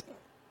box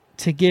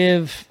to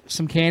give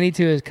some candy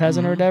to his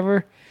cousin or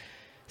whatever,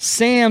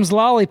 Sam's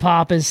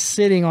lollipop is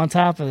sitting on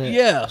top of it.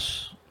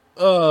 Yes.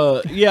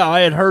 Yeah, I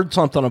had heard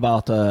something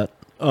about that.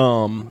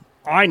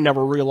 I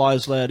never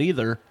realized that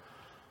either.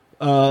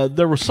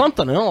 There was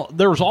something else.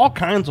 There was all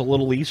kinds of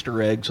little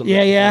Easter eggs in the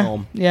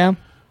film. Yeah.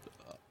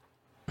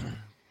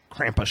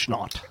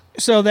 Krampusnacht.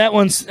 So that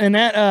one's, and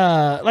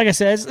that, like I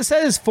said, it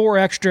says 4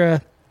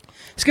 extra.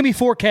 It's going to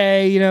be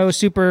 4K,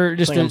 super.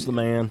 Sam's the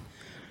man.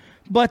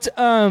 But,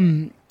 I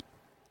don't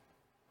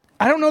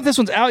know if this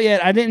one's out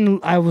yet.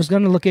 I was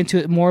going to look into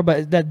it more,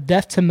 but that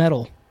Death to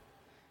Metal.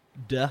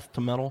 Death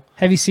to Metal?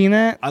 Have you seen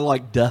that? I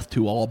like Death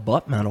to all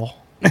but metal.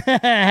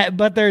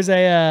 But there's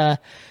a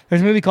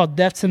movie called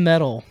Death to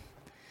Metal.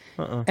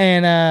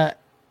 And,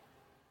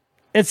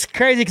 it's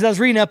crazy because I was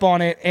reading up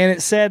on it, and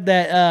it said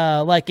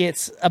that like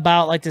it's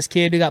about like this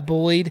kid who got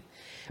bullied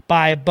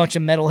by a bunch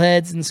of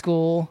metalheads in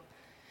school,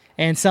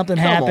 and something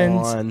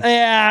happens. On.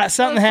 Yeah,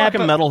 something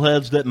happened. Fucking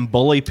metalheads didn't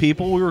bully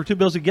people. We were too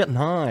busy getting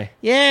high.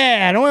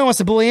 Yeah, no one wants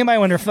to bully anybody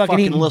when they're fucking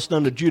eating,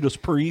 listening to Judas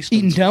Priest,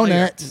 eating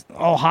donuts,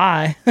 all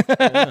high.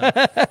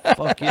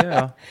 Fuck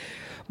yeah.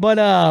 But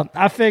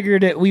I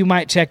figured that we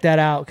might check that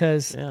out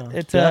because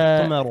it's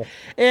Death to Metal.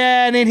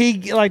 Yeah, and then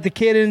the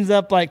kid ends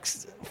up like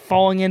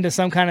falling into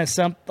some kind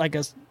of like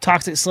a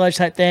toxic sludge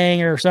type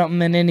thing or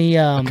something, and then he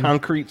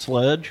concrete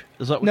sludge.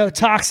 Is that what no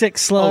toxic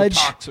sludge?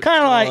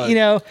 Kind of like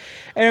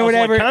and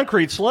whatever. Like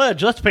concrete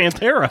sludge. That's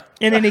Pantera.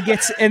 And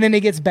then he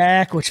gets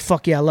back, which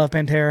fuck yeah, I love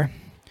Pantera.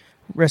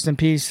 Rest in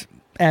peace,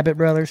 Abbott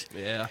Brothers.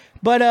 Yeah.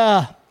 But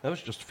that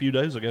was just a few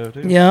days ago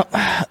too. Yeah.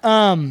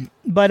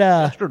 But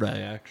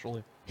yesterday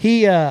actually.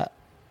 He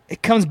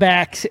comes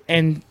back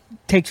and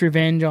takes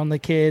revenge on the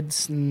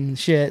kids and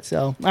shit.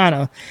 So I don't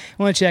know.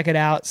 I want to check it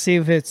out, see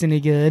if it's any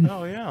good.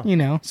 Oh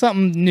yeah.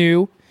 Something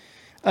new.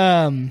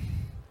 And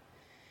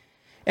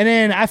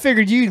then I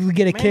figured you'd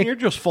get a kick. You're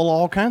just full of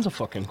all kinds of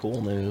fucking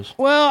cool news.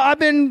 Well, I've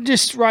been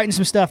just writing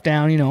some stuff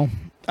down,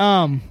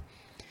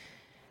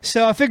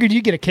 So I figured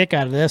you'd get a kick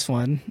out of this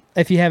one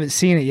if you haven't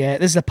seen it yet.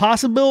 This is a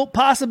possible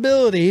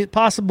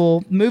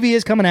movie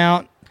is coming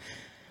out.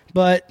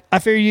 But I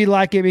figured you'd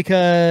like it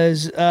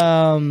because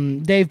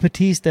Dave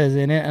Bautista's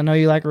in it. I know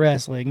you like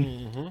wrestling.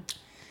 Mm-hmm.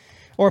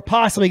 Or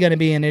possibly going to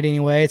be in it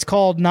anyway. It's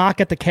called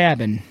Knock at the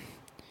Cabin.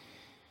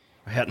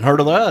 I hadn't heard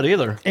of that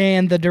either.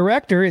 And the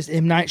director is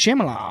M. Night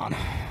Shyamalan.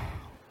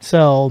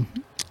 So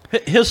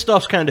his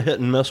stuff's kind of hit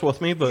and miss with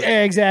me, but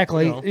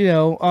exactly.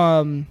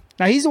 Now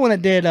he's the one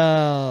that did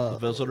The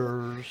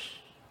Visitors.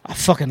 I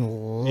fucking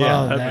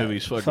love that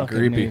movie's fucking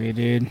creepy, movie,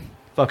 dude.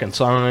 Fucking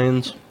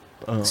Signs.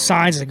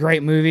 Signs is a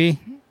great movie.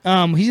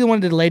 He's the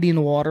one that did Lady in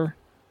the Water.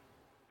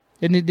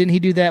 Didn't he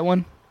do that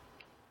one?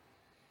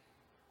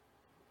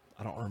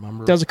 I don't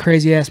remember. That was a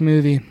crazy ass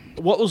movie.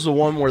 What was the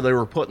one where they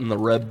were putting the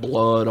red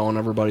blood on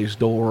everybody's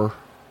door?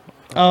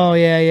 Oh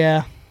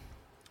yeah.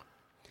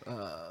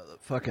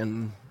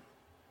 Fucking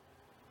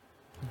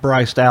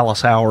Bryce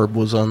Dallas Howard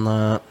was on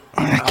that.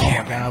 I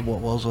can't. Oh my God,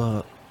 what was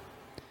that?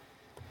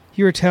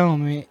 You were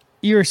telling me.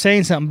 You were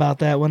saying something about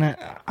that when I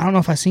don't know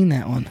if I seen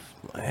that one.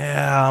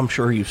 Yeah, I'm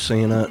sure you've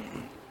seen it.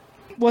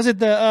 Was it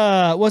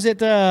the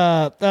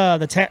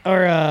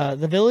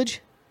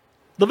Village?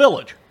 The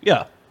Village,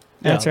 yeah.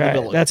 That's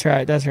right.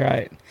 That's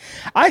right.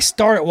 I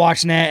started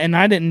watching that and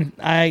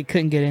I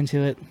couldn't get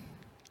into it.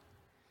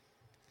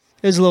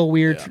 It was a little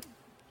weird,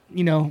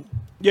 Yeah,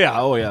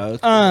 oh yeah.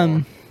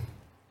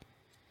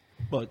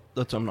 But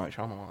that's M. Night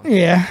Shyamalan.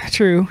 Yeah,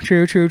 true.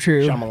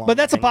 Shyamalan But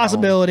that's a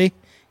possibility.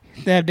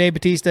 They have Dave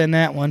Bautista in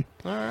that one.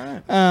 All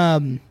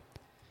right.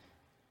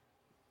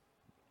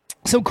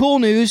 Some cool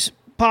news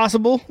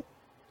possible.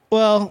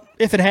 Well,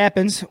 if it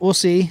happens, we'll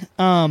see.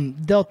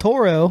 Del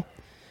Toro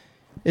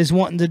is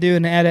wanting to do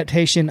an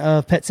adaptation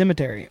of Pet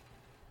Sematary.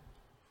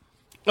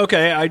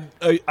 Okay,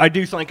 I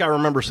do think I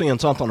remember seeing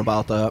something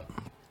about that.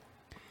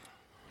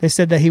 They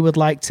said that he would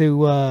like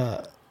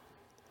to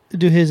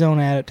do his own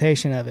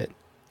adaptation of it.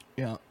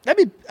 Yeah.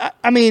 That'd be,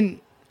 I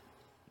mean,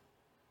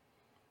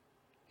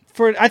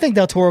 I think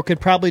Del Toro could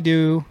probably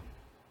do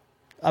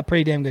a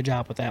pretty damn good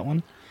job with that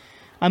one.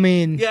 I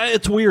mean, Yeah,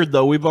 it's weird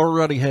though. We've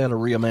already had a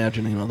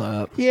reimagining of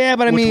that. yeah,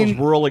 but I which mean,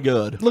 was really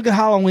good. look at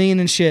Halloween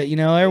and shit. You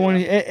know, everyone.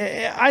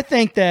 I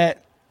think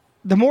that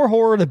the more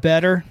horror, the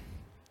better.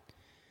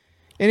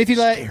 And if you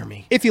Scare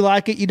me. if you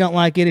like it, you don't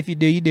like it. If you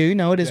do, you do. You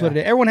know, it is what it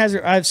is. Everyone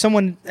has.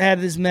 Someone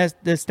had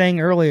this thing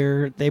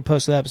earlier. They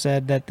posted up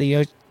said that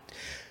the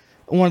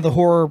one of the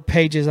horror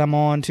pages I'm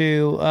on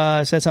to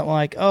said something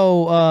like,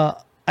 "Oh,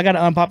 I got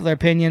an unpopular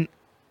opinion.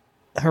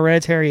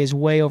 Hereditary is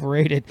way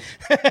overrated."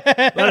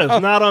 That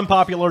is not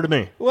unpopular to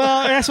me.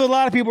 Well, that's what a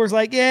lot of people was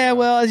like, yeah,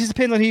 well, it just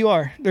depends on who you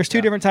are. There's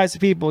two different types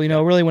of people, you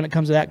know, really when it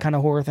comes to that kind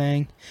of horror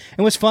thing.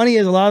 And what's funny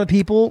is a lot of the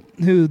people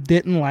who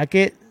didn't like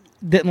it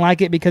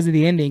because of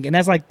the ending. And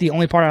that's like the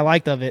only part I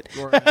liked of it.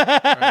 Right.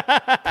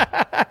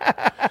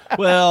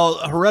 Well,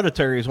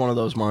 Hereditary is one of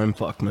those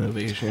mindfuck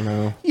movies, you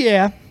know.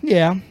 Yeah.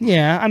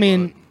 I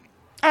mean,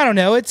 I don't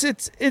know. It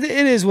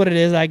is what it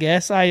is, I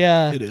guess.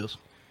 It is.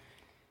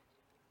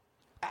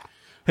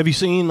 Have you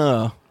seen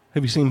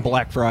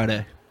Black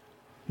Friday?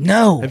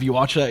 No. Have you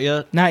watched that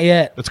yet? Not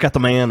yet. It's got the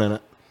man in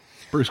it,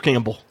 Bruce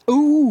Campbell.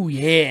 Ooh,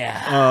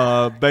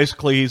 yeah.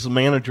 Basically, he's the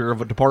manager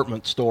of a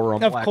department store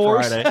on Of Black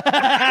course. Friday.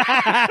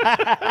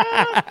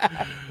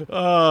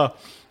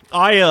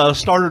 I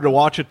started to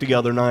watch it the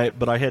other night,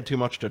 but I had too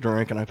much to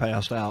drink and I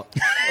passed out.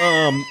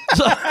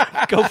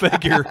 Go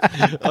figure.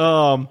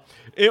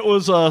 It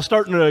was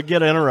starting to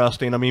get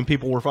interesting. I mean,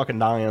 people were fucking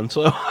dying.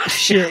 So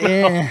Shit,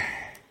 yeah.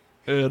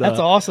 That's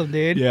awesome,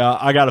 dude. Yeah,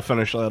 I got to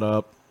finish that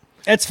up.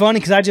 It's funny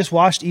because I just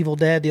watched Evil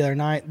Dead the other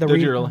night. Did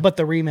you really? But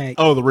the remake.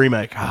 Oh, the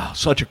remake.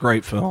 Such a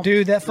great film.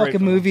 Dude, that Great fucking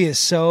film. movie is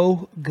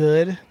so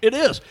good. It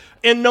is.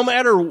 And no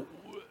matter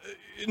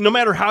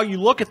how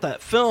you look at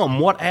that film,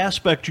 what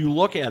aspect you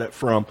look at it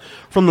from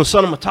the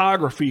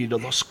cinematography to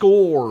the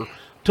score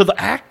to the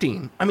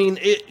acting. I mean,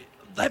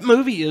 that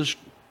movie is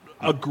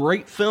a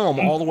great film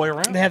all the way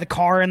around. They had the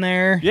car in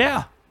there.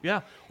 Yeah.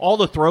 All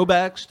the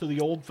throwbacks to the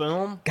old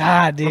film.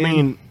 God, dude. I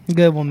mean,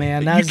 good one,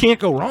 man. you can't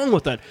go wrong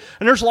with that.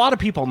 And there's a lot of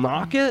people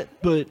knock it,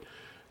 but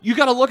you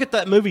got to look at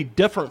that movie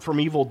different from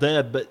Evil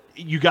Dead, but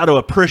you got to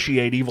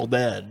appreciate Evil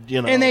Dead, you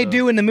know. And they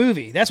do in the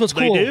movie. That's what's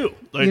cool. They do.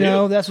 They you do.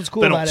 know, that's what's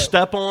cool they about don't it.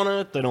 step on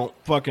it. They don't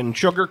fucking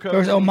sugarcoat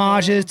There's it.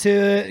 homages to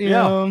it, you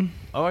know.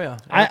 Oh, yeah.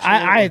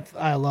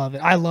 I love it.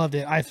 I loved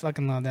it. I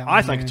fucking love that one.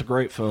 I think it's a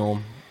great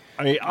film.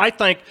 I mean, I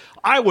think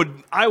I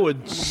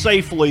would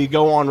safely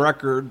go on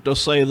record to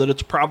say that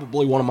it's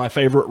probably one of my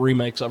favorite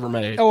remakes ever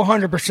made. Oh,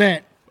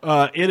 100%.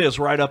 It is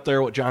right up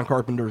there with John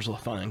Carpenter's The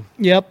Thing.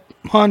 Yep.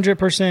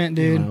 100%,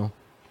 dude. You know?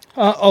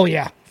 Oh,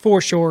 yeah.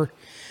 For sure.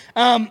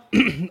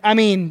 I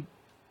mean,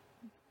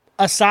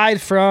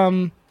 aside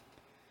from...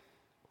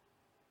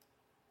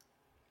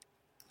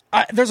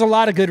 there's a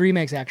lot of good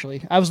remakes,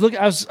 actually.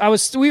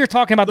 We were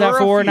talking about that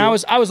before, and I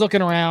was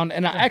looking around,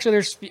 and actually,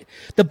 there's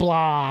The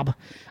Blob.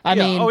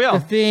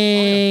 The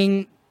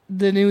Thing,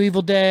 the new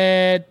Evil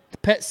Dead,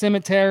 Pet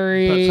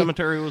Sematary. Pet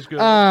Sematary was good.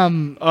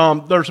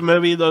 There's a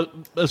movie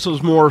this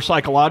is more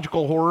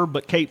psychological horror,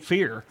 but Cape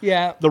Fear.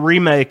 Yeah. The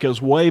remake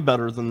is way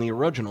better than the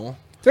original.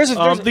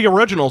 The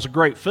original's a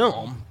great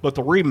film, but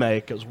the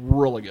remake is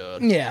really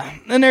good. Yeah,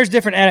 and there's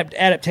different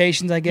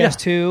adaptations, I guess,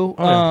 too.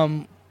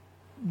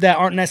 That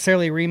aren't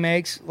necessarily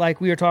remakes,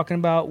 like we were talking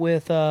about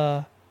with we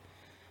were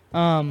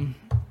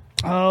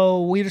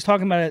just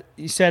talking about it.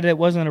 You said it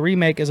wasn't a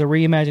remake, it's a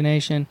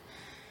reimagination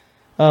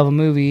of a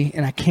movie,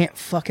 and I can't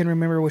fucking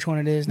remember which one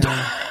it is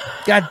now.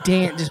 God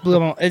damn, it just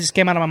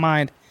came out of my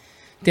mind.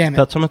 Damn it.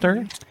 Pet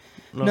Sematary?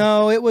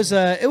 No, it was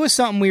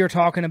something we were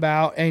talking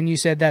about, and you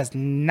said that's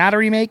not a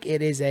remake,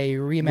 it is a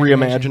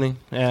reimagining.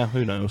 Yeah,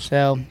 who knows?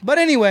 So, but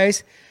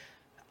anyways,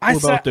 We're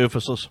both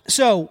doofuses.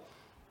 So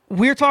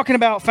we were talking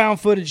about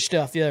found footage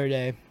stuff the other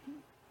day.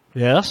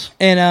 Yes.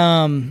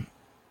 And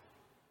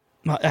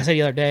I said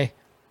the other day,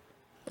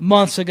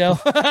 months ago.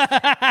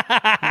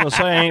 I'm gonna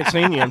say I ain't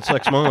seen you in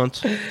 6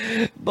 months.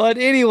 But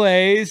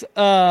anyways,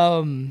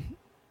 have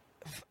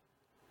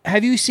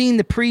you seen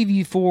the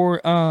preview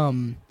for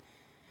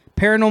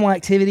Paranormal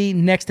Activity: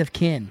 Next of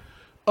Kin?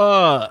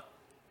 I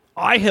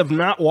have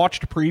not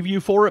watched a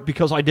preview for it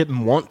because I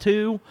didn't want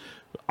to.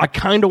 I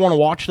kind of want to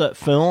watch that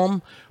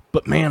film,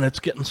 but man, it's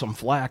getting some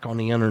flack on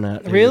the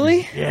internet. Dude.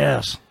 Really?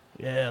 Yes.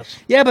 Yeah,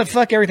 but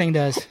fuck, everything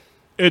does.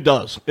 It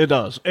does.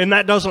 And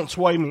that doesn't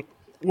sway me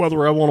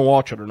whether I want to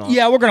watch it or not.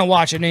 Yeah, we're going to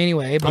watch it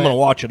anyway. But, I'm going to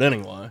watch it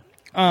anyway.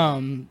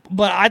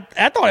 But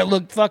I thought it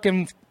looked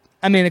fucking...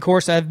 I mean, of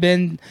course, I've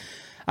been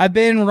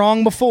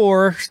wrong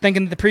before,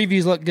 thinking that the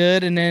previews look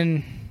good, and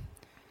then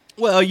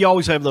Well, you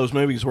always have those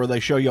movies where they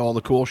show you all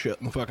the cool shit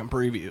in the fucking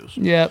previews.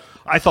 Yep.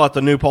 I thought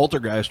the new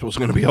Poltergeist was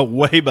going to be a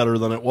way better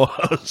than it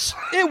was.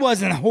 It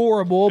wasn't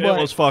horrible, but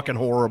It was fucking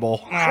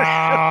horrible.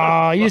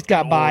 you just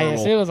got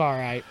biased. Horrible. It was all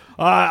right.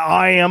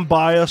 I am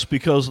biased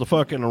because the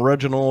fucking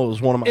original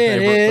is one of my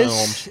favorite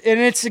films. And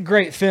it's a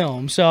great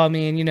film. So I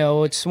mean,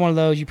 it's one of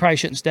those you probably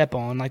shouldn't step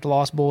on, like the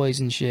Lost Boys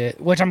and shit.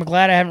 Which I'm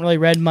glad I haven't really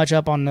read much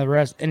up on the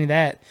rest, any of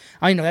that.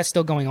 I don't know if that's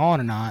still going on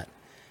or not.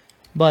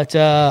 But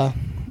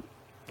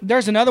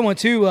there's another one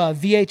too,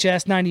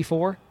 VHS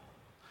 94.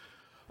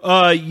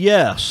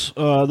 Yes,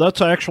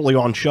 that's actually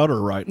on Shudder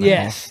right now.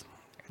 Yes,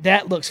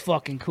 that looks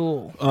fucking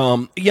cool.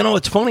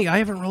 It's funny. I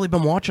haven't really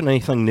been watching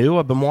anything new.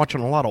 I've been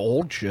watching a lot of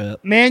old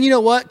shit. Man, you know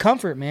what?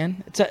 Comfort,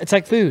 man. It's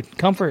like food.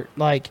 Comfort.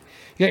 Like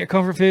you got your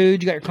comfort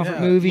food. You got your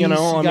comfort movies.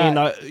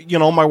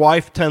 My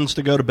wife tends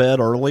to go to bed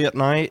early at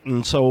night,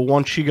 and so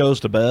once she goes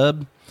to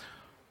bed,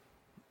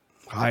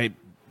 I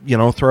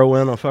throw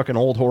in a fucking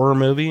old horror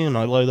movie, and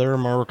I lay there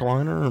in my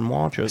recliner and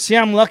watch it. See,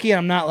 I'm lucky and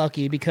I'm not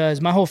lucky because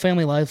my whole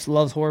family loves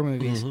horror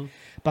movies. Mm-hmm.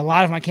 But a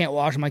lot of them I can't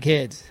watch with my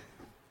kids.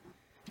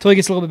 Until he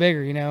gets a little bit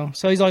bigger,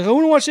 So he's like, I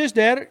want to watch this,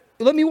 Dad.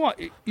 Let me watch.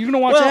 You're going to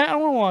watch that? I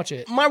want to watch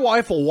it. My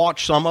wife will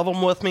watch some of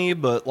them with me,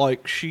 but,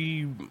 like,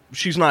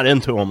 she's not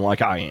into them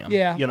like I am.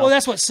 Yeah. Well,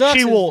 that's what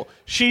sucks.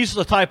 She's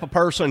the type of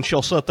person,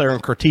 she'll sit there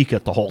and critique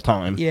it the whole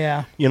time.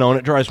 Yeah. And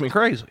it drives me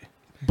crazy.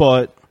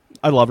 But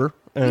I love her,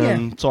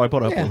 and so I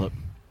put up with it.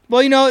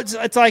 Well,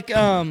 it's like,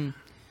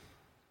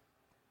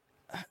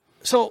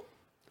 so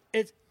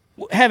it's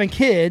having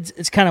kids.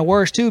 It's kind of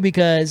worse too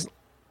because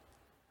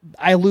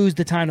I lose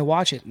the time to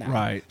watch it now.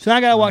 Right. So now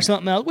I got to watch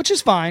something else, which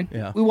is fine.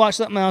 Yeah. We watch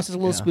something else that's a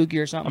little spooky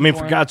or something. I mean,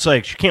 for God's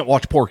sakes, you can't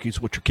watch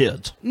Porky's with your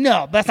kids.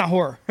 No, that's not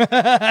horror.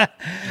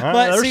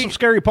 There's some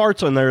scary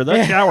parts in there.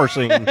 That shower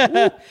scene.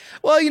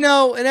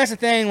 Well, and that's the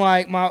thing.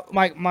 Like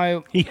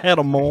my he had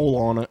a mole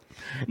on it.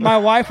 My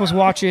wife was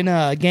watching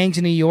Gangs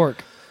of New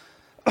York.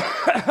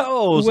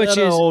 Which is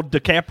old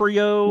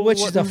DiCaprio?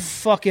 Which is a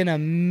fucking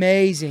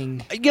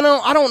amazing. I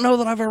don't know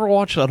that I've ever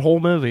watched that whole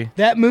movie.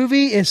 That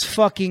movie is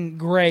fucking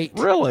great.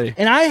 Really?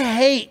 And I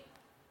hate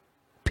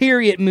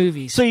period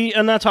movies. See,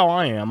 and that's how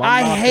I am.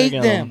 I hate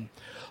them.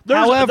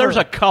 There's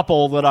a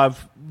couple that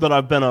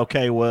I've been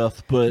okay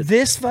with, but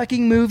this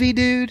fucking movie,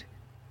 dude,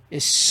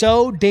 is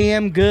so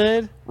damn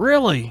good.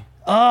 Really?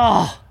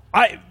 Oh.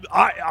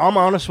 I'm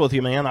honest with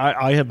you, man.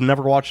 I have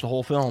never watched the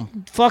whole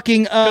film.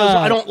 Fucking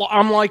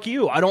I'm like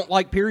you. I don't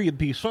like period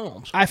piece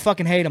films. I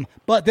fucking hate them.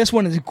 But this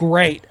one is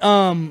great.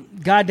 God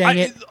dang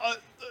it.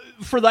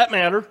 For that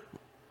matter,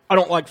 I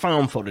don't like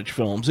found footage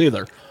films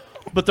either.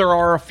 But there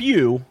are a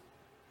few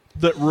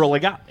that really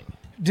got me.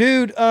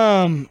 Dude,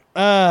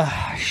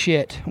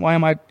 shit. Why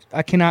am I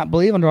cannot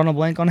believe I'm drawing a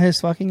blank on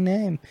his fucking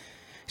name.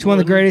 He's one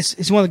of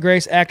the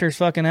greatest actors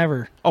fucking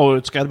ever. Oh,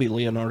 it's got to be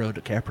Leonardo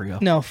DiCaprio.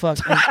 No, fuck.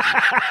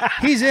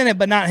 He's in it,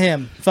 but not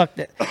him. Fuck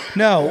that.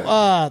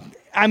 No,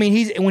 I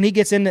mean, when he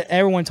gets into,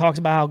 everyone talks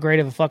about how great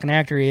of a fucking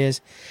actor he is.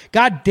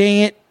 God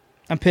dang it,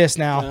 I'm pissed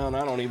now. No,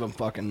 I don't even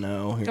fucking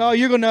know. Oh,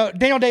 you're gonna know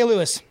Daniel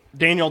Day-Lewis.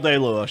 Daniel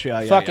Day-Lewis,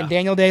 yeah. Fucking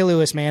Daniel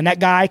Day-Lewis, man. That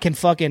guy can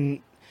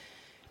fucking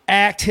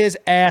act his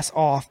ass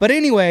off. But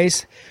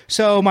anyways,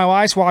 so my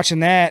wife's watching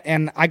that,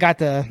 and I got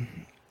the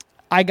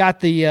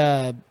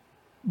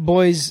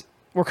boys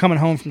were coming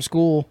home from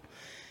school,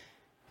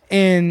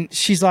 and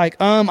she's like,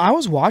 I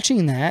was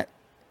watching that,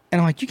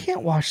 and I'm like, you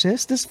can't watch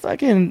this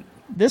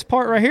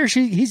part right here.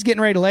 He's getting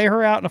ready to lay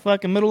her out in the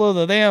fucking middle of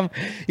the damn,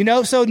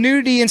 so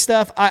nudity and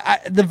stuff.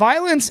 The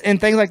violence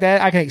and things like that,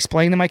 I can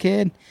explain to my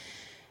kid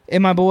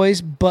and my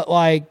boys, but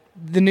like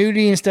the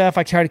nudity and stuff,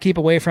 I try to keep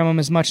away from them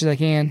as much as I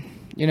can,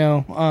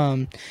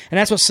 and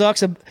that's what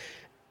sucks.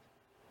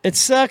 It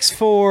sucks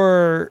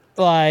for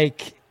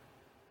like,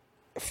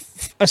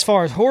 as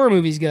far as horror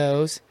movies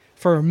goes,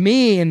 for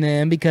me and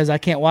them, because I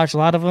can't watch a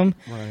lot of them.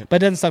 Right. But it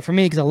doesn't suck for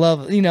me because I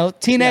love,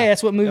 TNA. Yeah.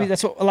 That's what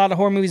that's what a lot of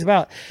horror movies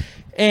about.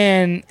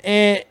 And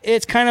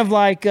it's kind of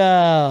like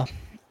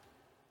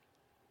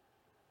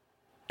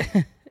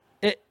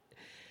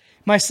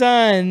my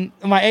son,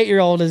 my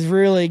 8-year-old, is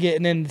really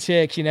getting into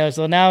chicks.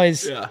 So now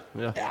he's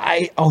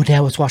Dad,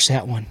 let's watch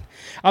that one.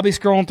 I'll be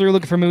scrolling through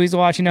looking for movies to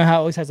watch. How it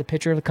always has a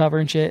picture of the cover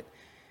and shit.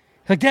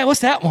 Like, Dad, what's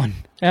that one?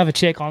 I have a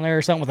chick on there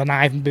or something with a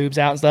knife and boobs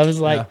out and stuff. It's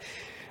like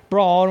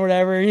brawl and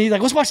whatever. And he's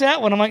like, let's watch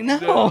that one. I'm like,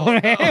 no,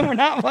 man, we're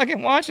not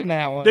fucking watching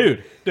that one.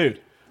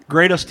 Dude,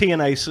 greatest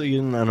TNA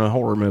scene in a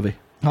horror movie.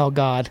 Oh,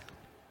 God.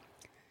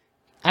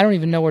 I don't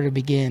even know where to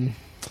begin.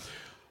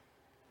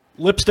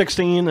 Lipstick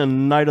scene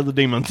and Night of the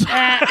Demons.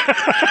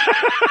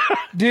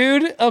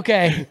 Dude,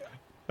 okay.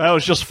 That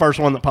was just the first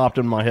one that popped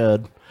in my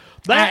head.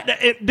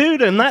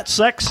 Dude, and that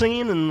sex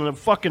scene in the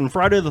fucking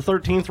Friday the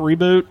 13th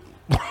reboot.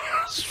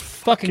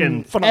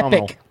 Fucking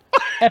phenomenal.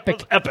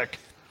 Epic.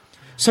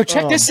 So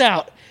check this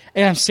out.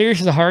 And I'm serious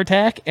as a heart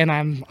attack, and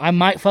I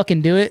might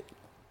fucking do it.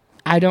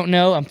 I don't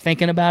know. I'm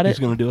thinking about it. He's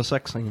going to do a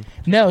sex scene.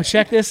 No,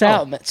 check this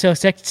out. So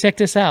check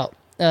this out.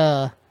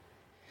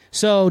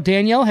 So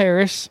Danielle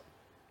Harris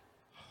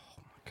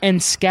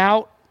and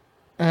Scout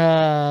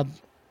Compton.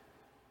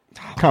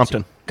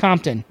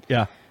 Compton.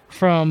 Yeah.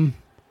 from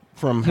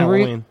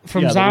Halloween.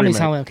 From Yeah, the Zombies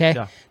remake. Halloween. Okay,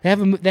 Yeah.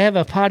 they have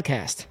a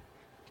podcast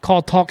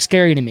called Talk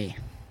Scary to Me.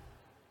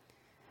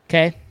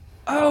 Okay,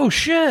 Oh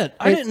shit!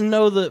 I didn't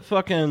know that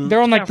fucking.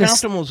 They're on, like,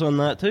 this- Fountain was on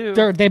that too.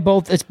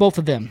 it's both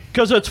of them.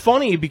 Because it's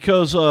funny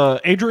because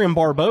Adrian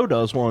Barbeau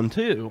does one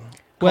too.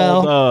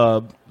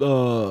 Well-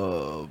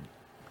 Called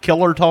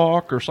Killer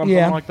Talk or something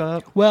Yeah. like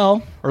that,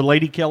 Well, or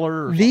Lady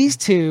Killer. Or these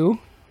two,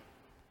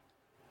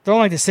 they're on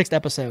like the 6th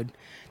episode.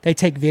 They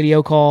take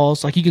video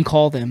calls, like you can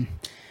call them,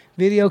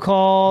 video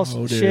calls,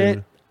 Oh, dude.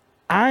 shit.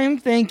 I'm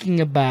thinking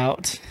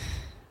about.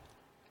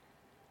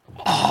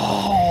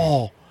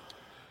 Oh,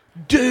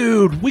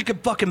 dude, we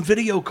could fucking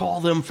video call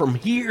them from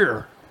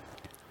here.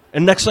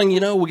 And next thing you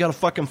know, we got a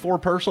fucking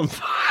 4-person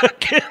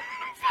fucking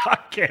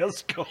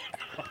podcast going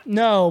on.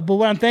 No, but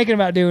what I'm thinking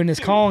about doing is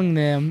calling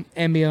them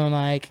and being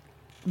like,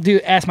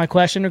 ask my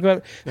question or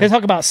go. They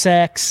talk about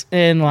sex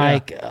and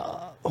like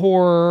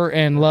horror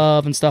and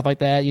love and stuff like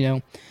that, you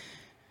know.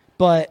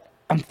 But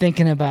I'm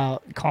thinking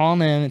about calling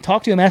them and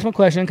talk to them, ask my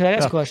question because I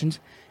got some questions,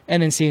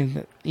 and then seeing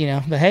that, you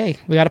know, that hey,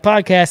 we got a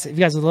podcast. If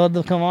you guys would love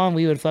to come on,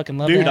 we would fucking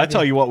love. Dude, to I have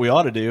tell you what we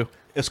ought to do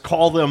is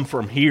call them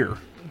from here.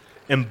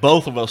 And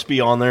both of us be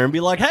on there and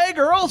be like, "Hey,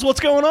 girls, what's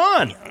going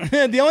on?"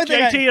 the only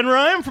thing JT and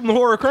Ryan from the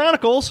Horror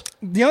Chronicles.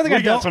 the only thing We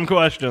I got don't some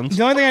questions.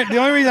 the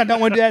only reason I don't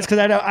want to do that is because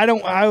I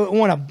don't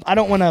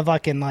want to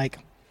fucking like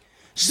Dude,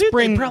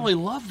 spring. they probably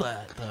love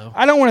that though.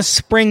 I don't want to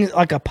spring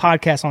like a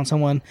podcast on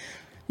someone,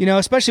 you know,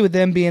 especially with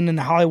them being in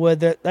Hollywood.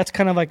 That's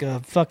kind of like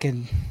a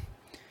fucking,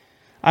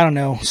 I don't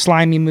know,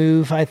 slimy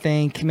move. I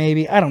think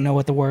maybe I don't know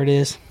what the word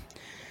is.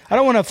 I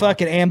don't want to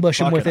fucking ambush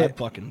them with I'd it.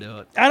 fucking do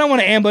it. I don't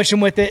want to ambush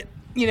them with it,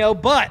 you know.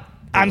 But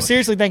I'm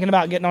seriously thinking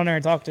about getting on there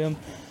and talk to them.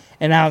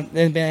 And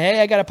being, hey,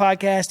 I got a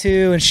podcast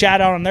too, and shout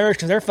out on theirs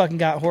because they're fucking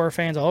got horror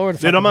fans all over the.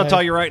 Dude, I'm gonna place.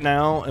 tell you right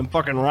now, in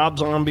fucking Rob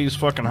Zombie's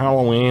fucking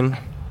Halloween,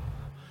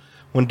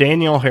 when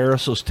Danielle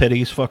Harris's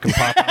titties fucking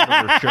popped out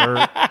of her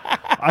shirt,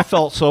 I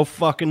felt so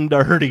fucking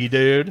dirty,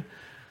 dude.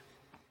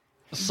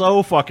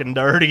 So fucking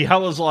dirty. I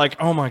was like,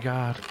 oh my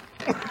god.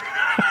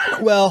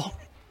 Well,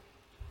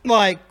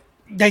 like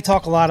they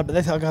talk about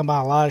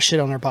a lot of shit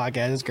on their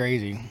podcast. It's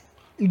crazy.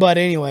 But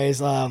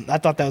anyways, I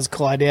thought that was a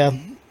cool idea.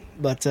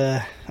 But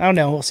I don't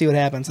know. We'll see what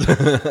happens.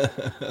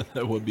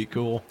 That would be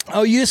cool.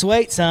 Oh, you just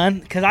wait, son,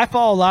 because I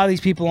follow a lot of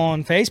these people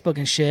on Facebook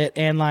and shit,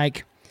 and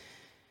like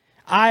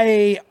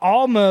I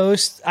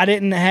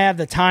didn't have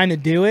the time to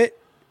do it,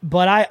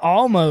 but I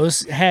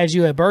almost had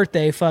you a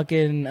birthday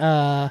fucking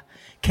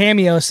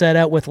cameo set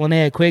up with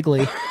Linnea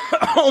Quigley.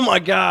 Oh my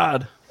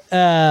god.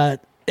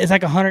 It's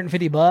like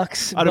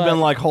 $150. I'd have been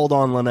like, hold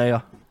on,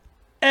 Linnea.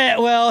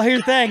 Well, here's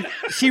the thing.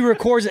 She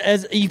records it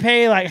as you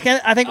pay like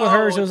I think with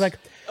hers it was like.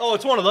 Oh,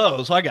 it's one of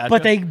those. I got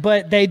But you.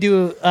 they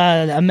do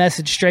a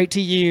message straight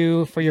to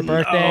you for your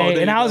birthday, dude,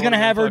 and I was that gonna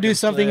would've have been her do fucking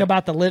something sick.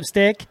 about the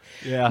lipstick.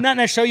 Yeah. Not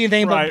to show you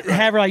anything, Right, but right.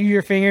 have her like use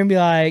your finger and be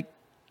like,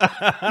 you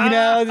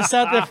know, there's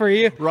something for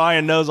you.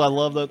 Ryan knows I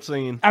love that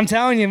scene. I'm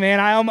telling you, man.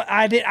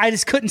 I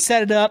just couldn't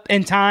set it up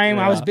in time.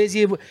 I was Yeah.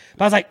 busy, but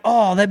I was like,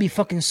 oh, that'd be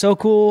fucking so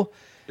cool.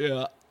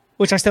 Yeah.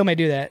 Which I still may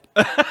do that.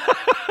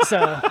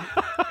 So,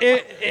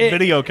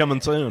 Video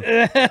coming soon.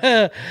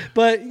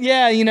 but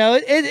yeah, you know,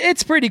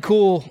 it's pretty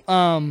cool.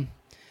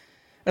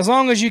 As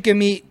long as you can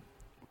meet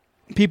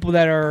people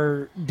that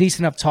are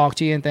decent enough to talk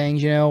to you and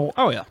things, you know.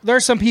 Oh yeah.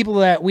 There's some people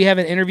that we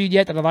haven't interviewed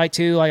yet that I'd like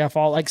to. Like I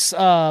follow, like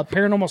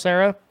Paranormal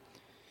Sarah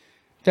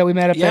that we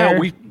met up Yeah, there.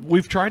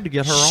 we've tried to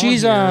get her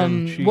She's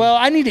on here, and well,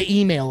 I need to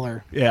email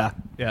her. yeah.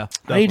 I need to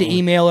definitely.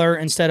 email her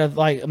instead of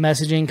like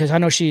messaging because I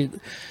know she.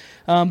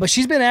 But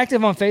she's been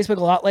active on Facebook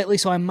a lot lately,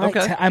 so I might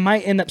Okay. I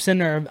might end up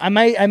sending her. I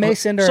may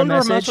send her a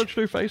message.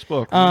 through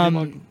Facebook.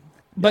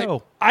 But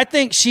Yo. I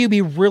think she'd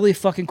be really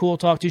fucking cool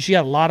to talk to. She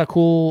got a lot of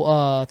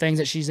cool things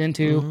that she's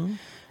into. Mm-hmm.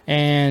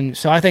 And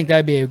so I think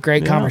that'd be a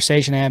great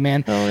conversation to have,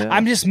 man. Hell yeah.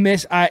 I'm just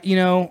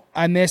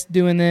I miss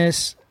doing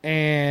this,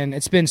 and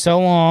it's been so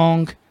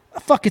long.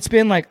 Fuck, it's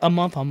been like a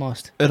month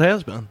almost. It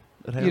has been.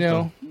 It has You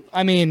know,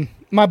 I mean,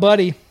 my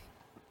buddy.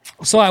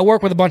 So I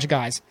work with a bunch of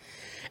guys,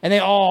 and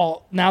they're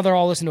all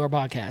listening to our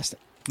podcast,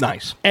 been.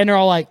 Nice. and they're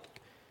all like,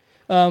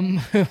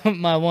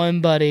 my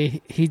one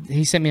buddy,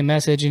 he sent me a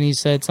message and he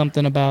said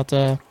something about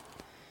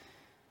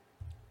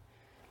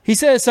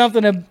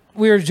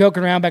we were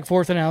joking around back and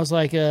forth, and I was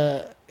like,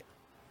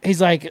 he's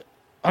like,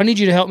 I need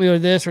you to help me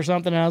with this or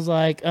something. And I was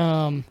like,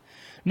 no,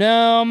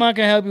 I'm not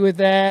gonna help you with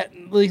that.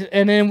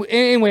 And then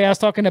anyway, I was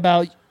talking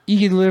about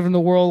you can live in the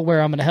world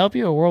where I'm gonna help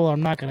you, or a world where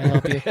I'm not gonna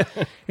help you.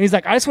 And he's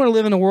like, I just want to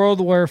live in a world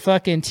where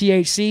fucking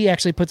THC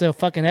actually puts a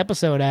fucking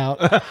episode out.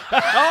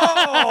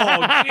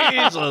 Oh,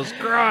 Jesus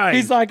Christ.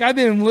 He's like, I've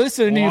been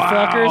listening to you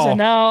fuckers, and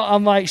now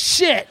I'm like,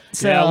 shit.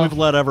 So yeah, we've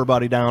let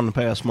everybody down the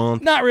past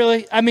month. not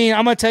really. I mean,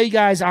 I'm gonna tell you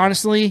guys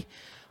honestly.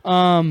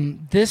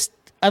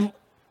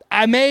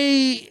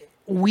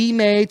 We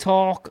may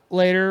talk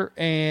later,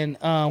 and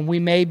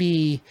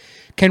we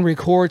can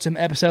record some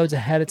episodes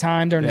ahead of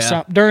time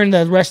during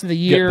the rest of the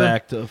year. Get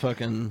back to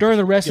fucking. During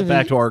the rest Get of the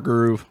back to our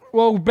groove.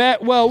 well,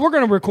 we're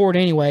gonna record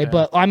anyway,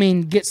 but I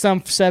mean, get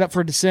some set up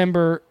for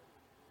December.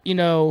 You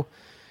know,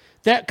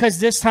 That because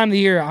this time of the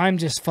year, I'm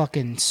just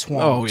fucking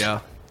swamped. Oh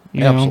yeah,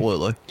 You know?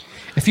 absolutely.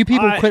 If you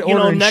people quit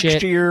ordering next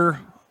shit, year,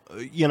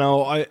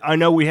 I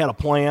know we had a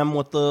plan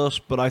with this,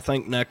 but I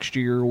think next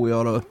year we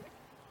ought to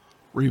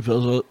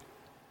revisit,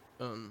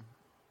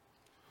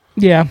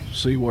 yeah,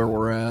 see where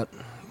we're at.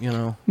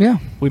 yeah.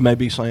 We may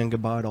be saying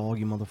goodbye to all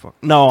you motherfuckers.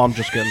 No, I'm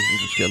just kidding.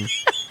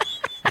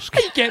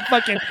 You can't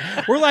fucking.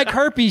 We're like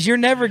herpes. You're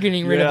never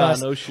getting rid of Yeah,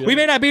 us. no shit. We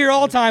may not be here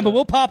all the time, but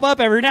we'll pop up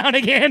every now and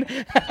again.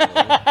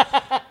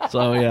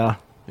 So yeah.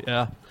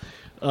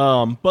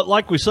 But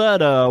like we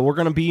said, we're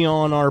going to be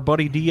on our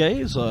buddy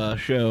DA's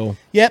show.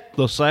 Yep.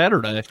 This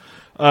Saturday,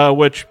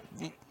 which,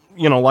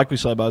 like we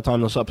said, by the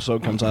time this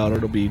episode comes out,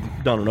 it'll be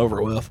done and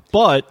over with.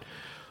 But,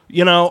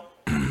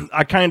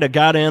 I kind of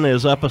got in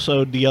his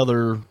episode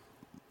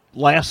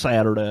last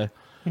Saturday,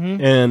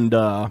 and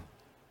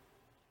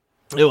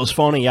it was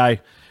funny.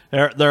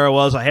 There I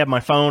was. I had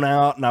my phone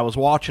out, and I was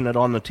watching it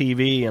on the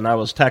TV, and I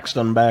was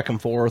texting back and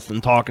forth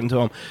and talking to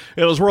him.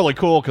 It was really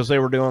cool because they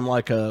were doing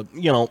like a,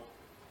 you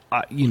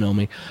know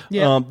me.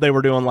 Yeah. They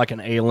were doing like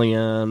an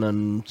alien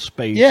and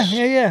space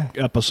Yeah.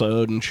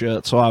 episode and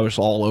shit, so I was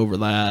all over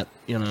that,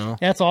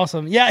 That's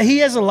awesome. Yeah, he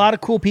has a lot of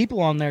cool people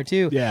on there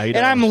too. Yeah, he and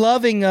does. I'm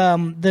loving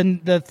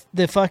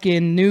the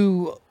fucking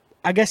new.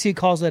 I guess he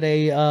calls it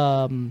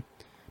a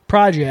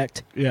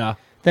project Yeah.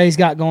 that he's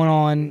got going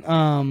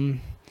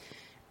on.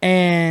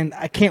 And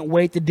I can't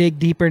wait to dig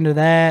deeper into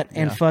that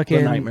and fucking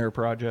The Nightmare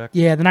Project.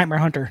 Yeah, the Nightmare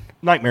Hunter.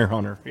 Nightmare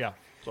Hunter, yeah.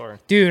 Sorry.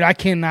 Dude, I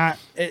cannot.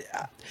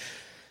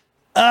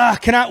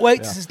 Cannot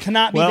wait to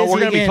not be Well, busy we're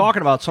going to be again.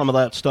 talking about some of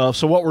that stuff.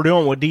 So what we're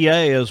doing with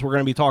DA is we're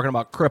going to be talking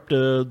about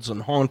cryptids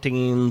and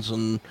hauntings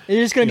and... Is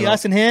this going to be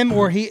us and him,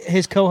 or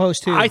his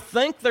co-host too? I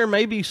think there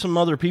may be some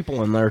other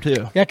people in there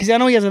too. Yeah, because I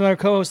know he has another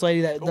co-host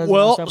lady that does.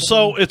 Well, stuff with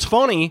so him. it's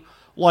funny.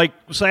 Like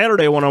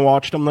Saturday when I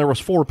watched them, there was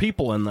 4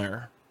 people in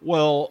there.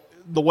 Well,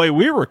 the way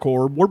we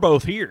record, we're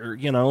both here,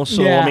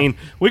 So Yeah. I mean,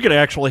 we could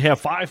actually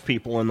have 5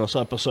 people in this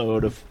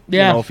episode if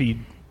Yeah.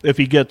 if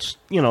he gets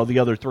the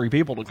other 3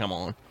 people to come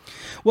on.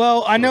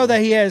 Well, I know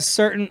that he has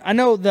certain. I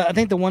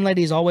think the one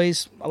lady is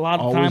always a lot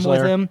of Always time with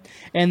there. him,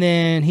 and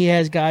then he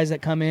has guys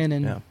that come in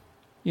and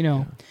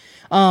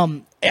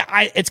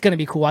it's going to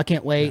be cool. I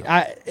can't wait.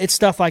 It's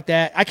stuff like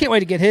that. I can't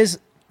wait to get his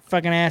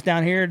fucking ass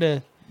down here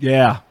to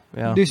Yeah.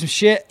 do some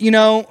shit, and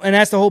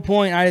that's the whole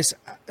point. As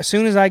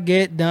soon as I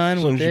get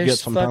done with as you get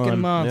this some fucking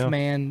time, month, yeah.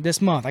 man,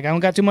 this month, I don't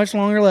got too much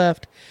longer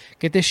left.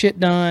 Get this shit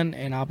done,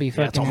 and I'll be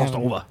fucking it's almost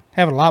over.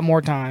 having a lot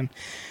more time.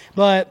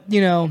 But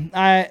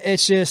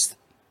it's just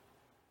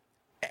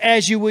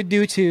as you would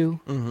do too.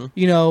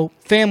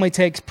 Family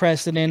takes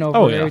precedent over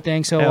Oh, yeah.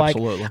 everything. So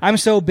Absolutely. like, I'm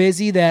so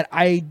busy that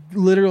I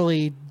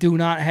literally do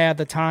not have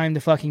the time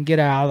to fucking get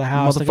out of the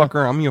house. to go-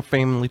 Motherfucker, I'm your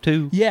family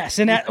too. Yes,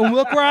 and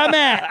look where I'm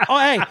at. Oh,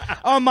 hey,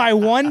 on my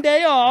one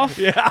day off.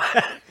 You're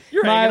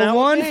hanging My out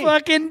one with me.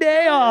 fucking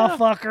day off,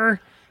 fucker.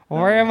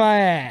 Where am I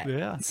at?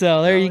 Yeah.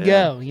 So there you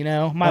yeah.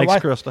 go. My Thanks,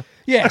 wife. Krista.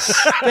 Yes,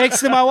 thanks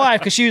to my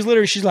wife because she's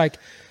like,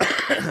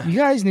 you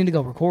guys need to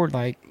go record.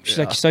 Like, she's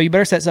like, so you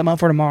better set something up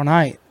for tomorrow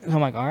night. And I'm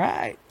like, all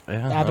right.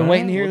 Yeah, I've been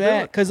waiting to hear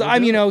that because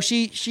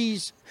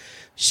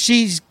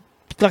she's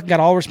fucking got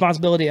all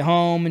responsibility at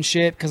home and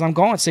shit because I'm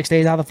gone 6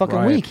 days out of the fucking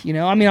Right. week.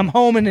 I'm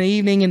home in the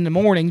evening, in the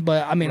morning,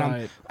 but I'm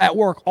Right. at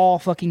work all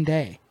fucking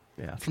day.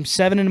 Yeah. From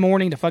 7 in the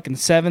morning to fucking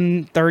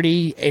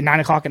 7:30, 9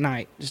 o'clock at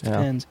night. Just Yeah.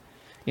 depends.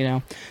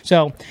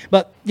 So,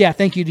 but yeah,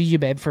 thank you to you,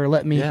 babe, for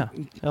letting me Yeah.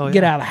 Oh,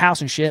 get yeah. out of the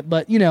house and shit.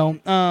 But,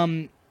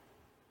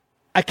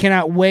 I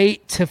cannot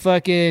wait to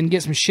fucking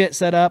get some shit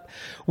set up.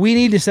 We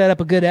need to set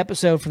up a good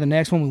episode for the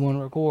next one we want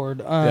to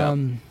record.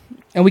 And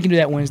we can do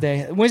that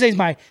Wednesday. Wednesday's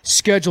my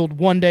scheduled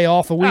one day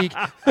off a week.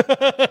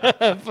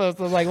 So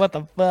like, what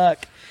the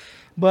fuck?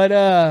 But,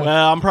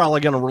 Well, I'm probably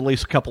going to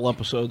release a couple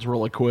episodes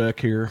really quick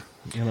here.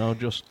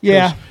 Just 'cause,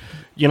 Yeah.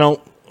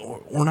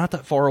 we're not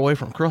that far away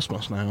from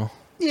Christmas now.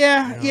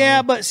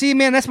 yeah. But see,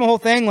 man, that's my whole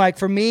thing. Like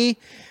for me,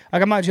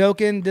 like I'm not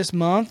joking. This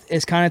month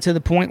is kind of to the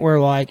point where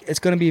like it's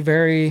going to be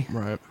very.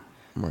 Right.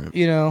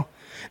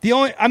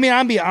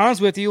 I'll be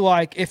honest with you,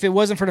 like, if it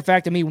wasn't for the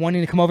fact of me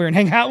wanting to come over and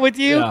hang out with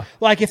you, Yeah.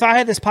 like, if I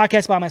had this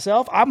podcast by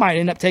myself, I might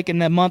end up taking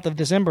the month of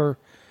December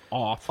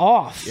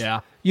off. Yeah.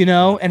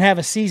 And have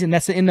a season.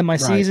 That's the end of my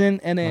Right. season.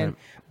 And then, Right.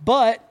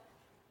 but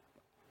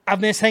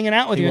I've missed hanging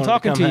out with you and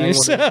wanted to talking come to hang you.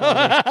 with So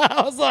us, buddy.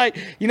 I was like,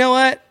 you know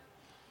what?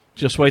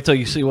 Just wait till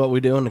you see what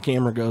we do and the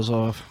camera goes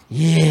off.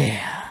 Yeah.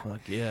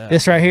 Like, yeah.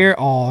 This right here,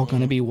 all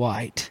going to be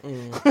white.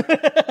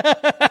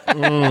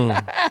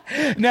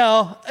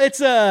 No,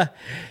 it's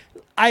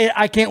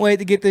I can't wait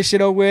to get this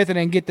shit over with and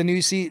then get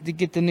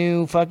the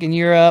new fucking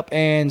year up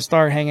and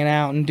start hanging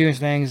out and doing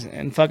things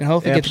and fucking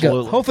hopefully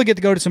Absolutely. get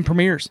to go to some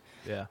premieres.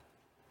 Yeah.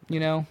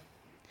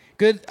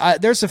 Good.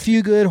 There's a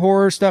few good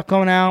horror stuff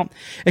coming out.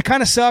 It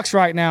kind of sucks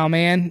right now,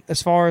 man,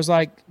 as far as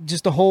like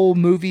just the whole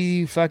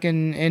movie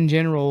fucking in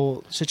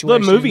general The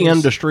situation. movie is-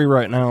 industry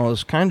right now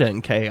is kind of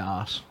in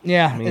chaos.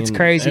 Yeah, it's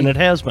crazy. And it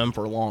has been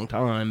for a long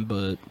time,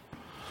 but...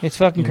 It's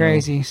fucking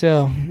crazy.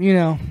 So,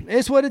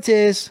 it's what it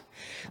is.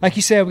 Like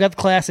you said, we got the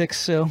classics,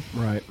 so.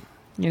 Right.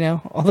 You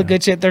know, all the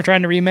good shit they're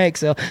trying to remake.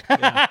 So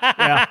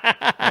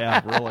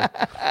Yeah, really.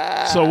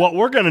 So what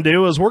we're going to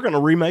do is we're going to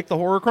remake the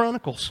Horror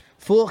Chronicles.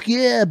 fuck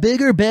yeah,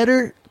 bigger,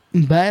 better,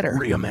 better.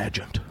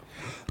 Reimagined.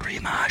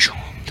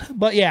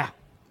 But yeah,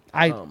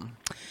 I'm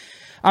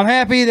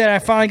happy that I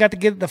finally got to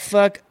get the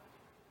fuck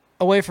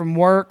away from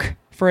work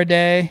for a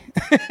day,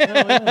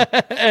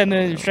 and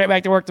then straight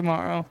back to work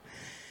tomorrow.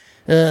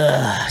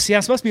 See,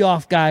 I'm supposed to be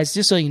off, guys.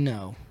 Just so you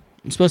know,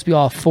 I'm supposed to be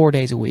off 4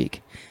 days a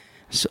week.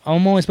 So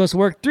I'm only supposed to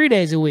work 3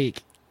 days a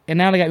week, and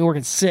now they got me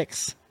working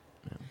 6.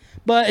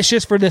 But it's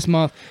just for this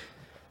month.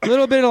 A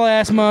little bit of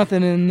last month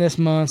and then this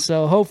month.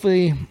 So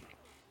hopefully,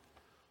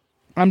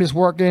 I'm just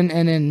working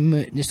and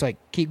then just like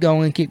keep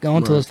going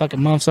until this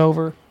fucking month's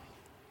over.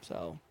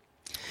 So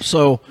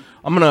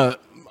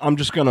I'm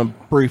just gonna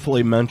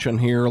briefly mention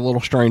here a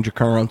little strange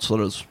occurrence that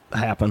has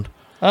happened.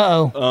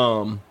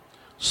 So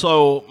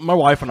my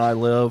wife and I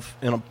live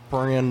in a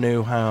brand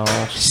new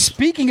house.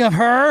 Speaking of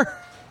her,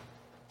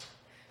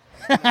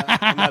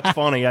 And that's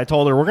funny. I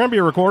told her we're gonna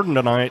be recording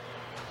tonight.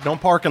 Don't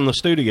park in the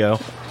studio.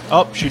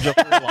 Oh, she just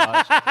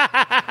realized.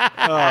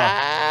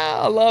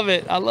 I love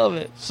it. I love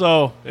it.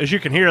 So as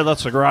you can hear,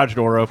 that's the garage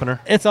door opener.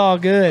 It's all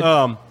good.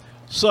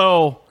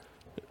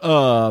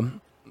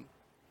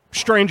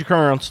 Strange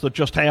occurrence that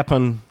just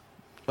happened.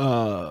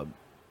 It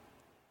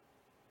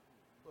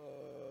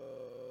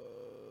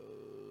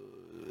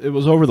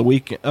was over the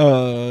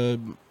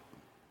weekend.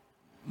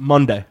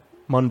 Monday.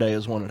 Monday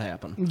is when it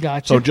happened.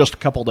 Gotcha. So just a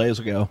couple days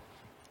ago.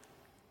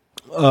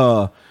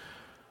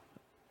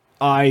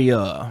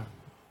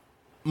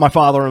 My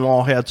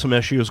father-in-law had some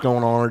issues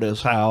going on at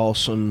his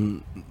house,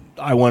 and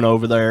I went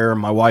over there,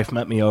 and my wife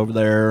met me over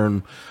there,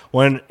 and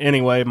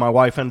anyway, my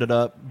wife ended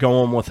up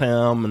going with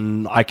him,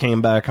 and I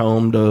came back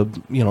home to,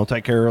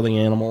 take care of the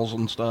animals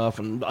and stuff,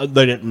 and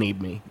they didn't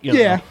need me.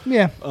 Yeah.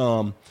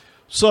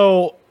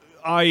 So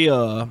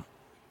I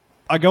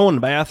go in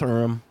the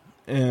bathroom,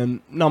 and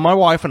now my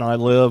wife and I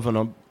live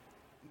in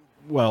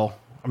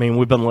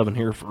we've been living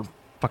here for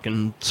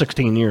fucking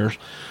 16 years.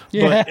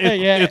 Yeah, but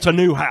it's a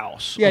new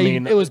house. Yeah,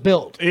 it was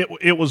built.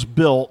 It was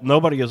built.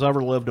 Nobody has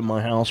ever lived in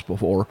my house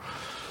before.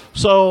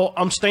 So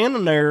I'm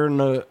standing there in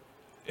the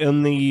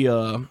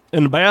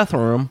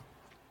bathroom,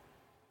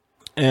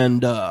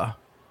 and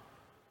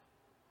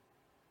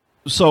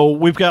so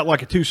we've got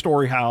like a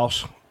 2-story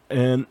house.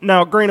 And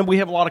now, granted, we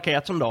have a lot of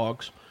cats and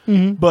dogs,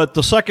 but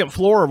the second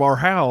floor of our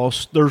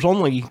house, there's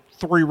only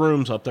 3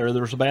 rooms up there.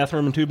 There's a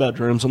bathroom and 2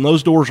 bedrooms, and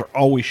those doors are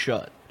always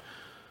shut.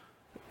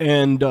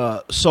 And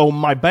so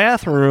my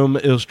bathroom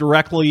is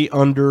directly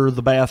under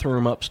the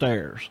bathroom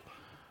upstairs.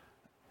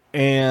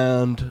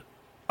 And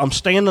I'm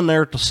standing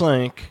there at the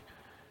sink,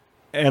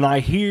 and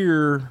I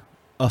hear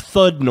a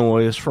thud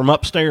noise from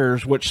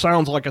upstairs, which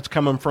sounds like it's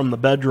coming from the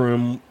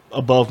bedroom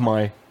above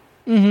my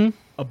bedroom.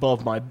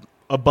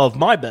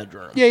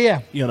 Yeah.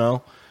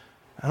 And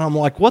I'm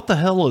like, what the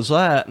hell is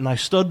that? And I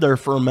stood there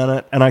for a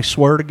minute, and I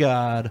swear to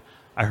God,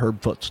 I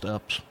heard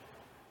footsteps.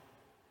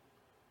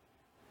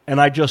 And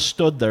I just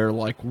stood there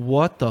like,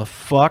 what the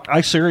fuck?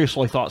 I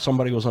seriously thought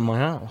somebody was in my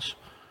house.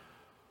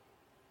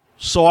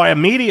 So I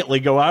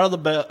immediately go out of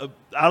the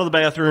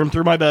bathroom,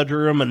 through my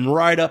bedroom, and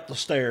right up the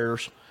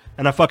stairs.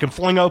 And I fucking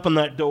fling open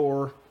that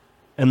door,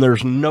 and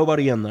there's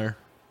nobody in there.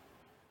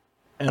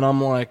 And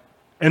I'm like,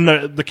 and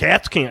the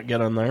cats can't get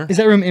in there. Is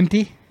that room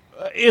empty?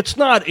 It's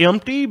not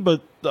empty,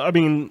 but, I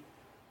mean,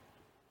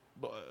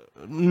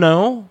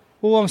 no.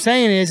 Well, what I'm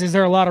saying is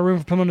there a lot of room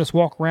for someone to just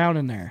walk around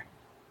in there?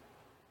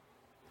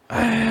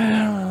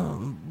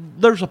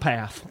 There's a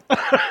path.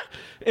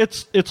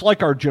 It's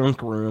like our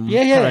junk room.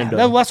 Yeah.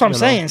 That's what I'm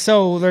saying.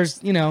 So there's,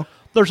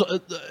 There's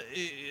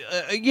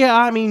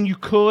I mean, you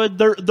could.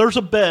 There's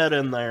a bed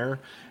in there,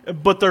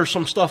 but there's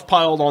some stuff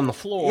piled on the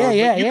floor.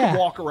 Yeah. You can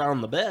walk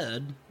around the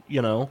bed,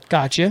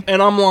 Gotcha.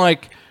 And I'm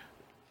like,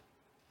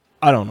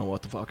 I don't know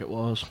what the fuck it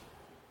was,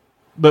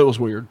 but it was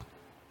weird.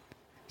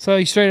 So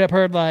you straight up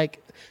heard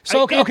like,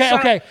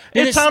 okay.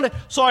 It sounded,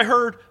 so I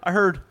heard,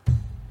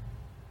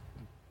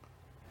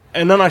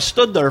 and then I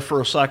stood there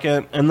for a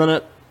second, and then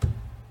it,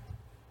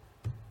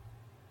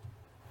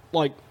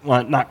 like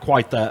not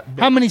quite that.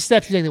 How many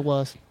steps do you think it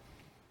was?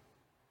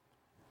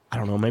 I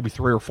don't know, maybe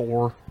 3 or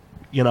 4.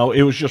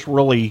 It was just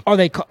really. Are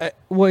they?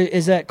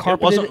 Is that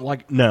carpeted? It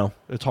wasn't no,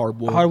 it's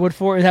hardwood. Hardwood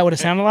floor. Is that what it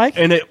sounded like?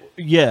 And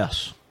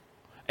yes,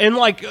 and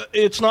like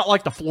it's not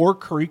like the floor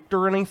creaked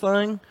or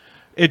anything.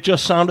 It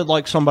just sounded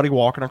like somebody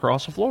walking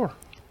across the floor.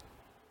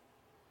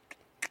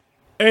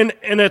 And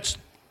it's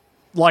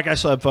like I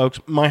said, folks.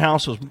 My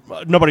house is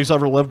nobody's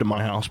ever lived in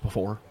my house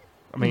before.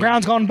 I mean, the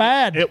ground's gone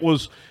bad. It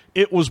was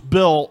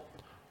built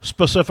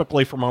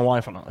specifically for my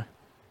wife and I.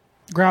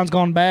 Ground's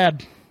gone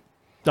bad.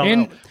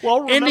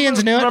 Well,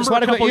 Indians knew it. That's why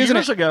they quit using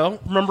it.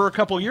 Remember a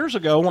couple years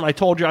ago when I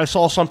told you I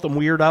saw something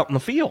weird out in the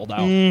field,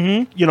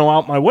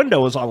 out my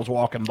window as I was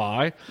walking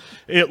by.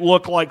 It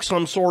looked like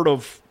some sort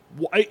of.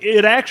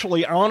 It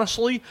actually,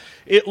 honestly,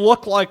 it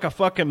looked like a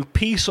fucking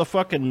piece of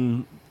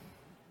fucking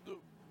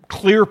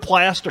clear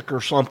plastic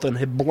or something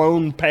had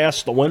blown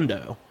past the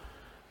window.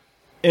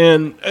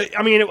 And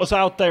I mean, it was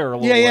out there a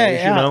little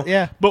ways, you know.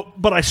 Yeah.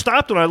 But I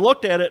stopped and I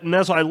looked at it, and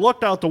as I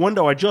looked out the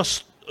window, I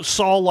just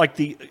saw like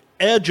the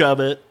edge of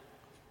it.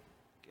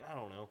 I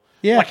don't know.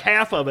 Yeah. Like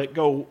half of it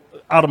go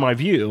out of my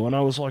view, and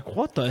I was like,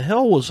 "What the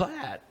hell was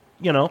that?"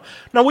 You know.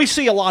 Now we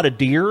see a lot of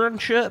deer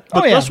and shit,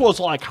 but this was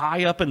like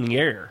high up in the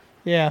air.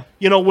 Yeah.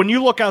 You know, when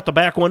you look out the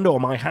back window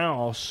of my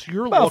house,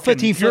 you're About looking,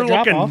 15 foot you're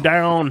drop looking off.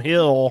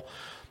 downhill.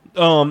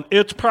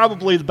 It's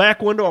probably the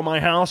back window of my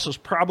house is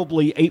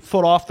probably 8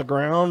 foot off the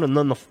ground, and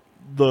then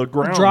the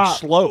ground Drop.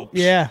 slopes.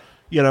 Yeah.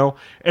 You know,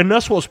 and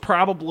this was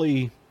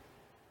probably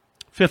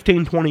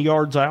 15, 20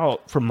 yards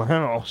out from the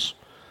house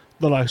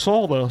that I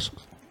saw this.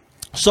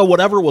 So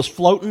whatever was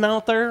floating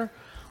out there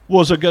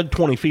was a good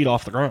 20 feet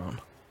off the ground.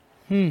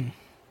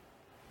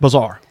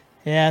 Bizarre.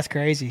 Yeah, that's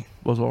crazy.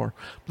 Bizarre.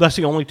 That's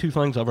the only two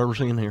things I've ever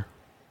seen here.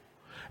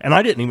 And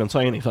I didn't even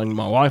say anything to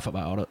my wife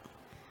about it.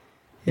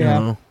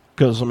 Yeah.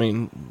 Because, I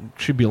mean,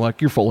 she'd be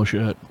like, "You're full of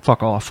shit.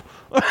 Fuck off."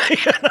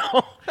 You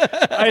know?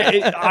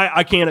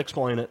 I can't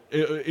explain it.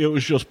 It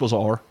was just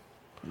bizarre.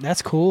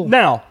 That's cool.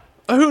 Now,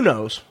 who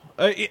knows?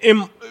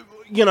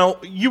 You know,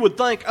 you would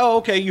think, oh,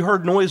 okay, you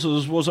heard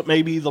noises. Was it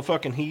maybe the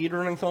fucking heat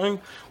or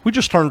anything? We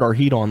just turned our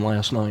heat on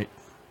last night.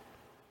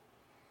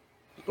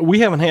 We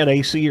haven't had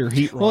AC or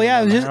heat. Well,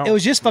 yeah, it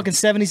was just fucking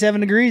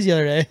 77 degrees the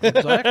other day.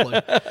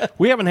 Exactly.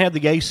 We haven't had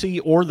the AC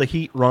or the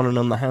heat running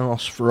in the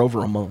house for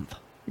over a month.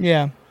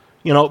 Yeah.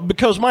 You know,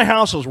 because my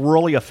house is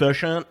really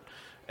efficient,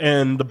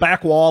 and the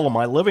back wall of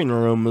my living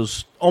room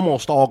is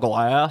almost all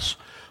glass.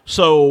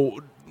 So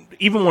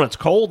even when it's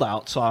cold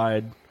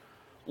outside,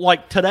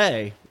 like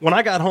today, when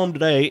I got home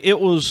today, it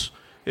was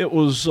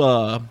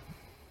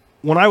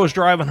when I was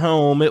driving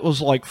home, it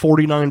was like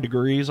 49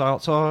 degrees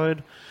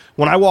outside.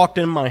 When I walked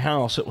in my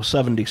house, it was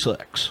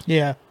 76.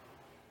 Yeah.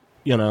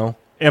 You know,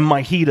 and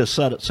my heat is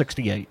set at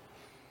 68.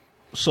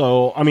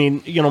 So, I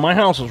mean, you know, my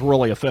house is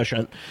really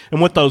efficient.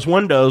 And with those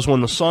windows,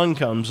 when the sun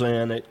comes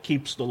in, it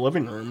keeps the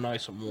living room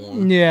nice and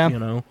warm. Yeah. You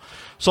know?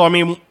 So, I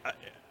mean,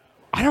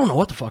 I don't know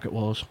what the fuck it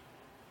was.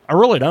 I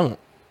really don't.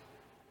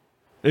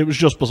 It was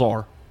just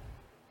bizarre.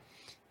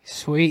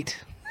 Sweet.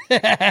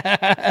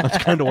 That's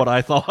kind of what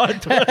I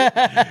thought.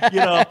 You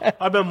know,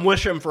 I've been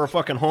wishing for a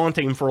fucking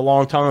haunting for a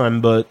long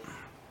time, but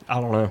I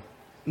don't know.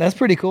 That's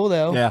pretty cool,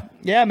 though. Yeah.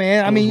 Yeah,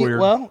 man. I mean, weird.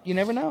 well, you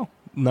never know.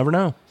 Never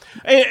know.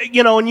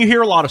 You know, and you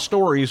hear a lot of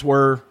stories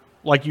where,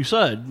 like you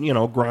said, you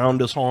know,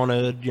 ground is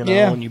haunted, you know,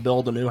 and you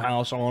build a new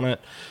house on it.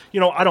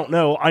 You know, I don't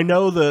know. I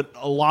know that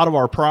a lot of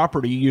our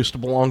property used to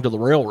belong to the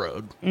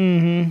railroad.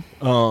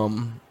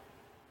 Mm-hmm.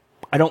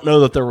 I don't know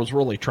that there was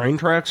really train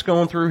tracks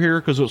going through here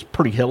because it was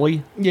pretty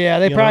hilly. Yeah,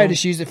 they probably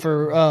just use it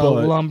for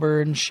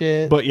lumber and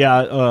shit. But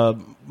yeah,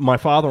 my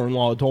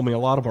father-in-law told me a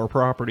lot of our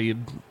property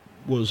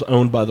was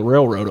owned by the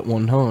railroad at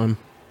one time.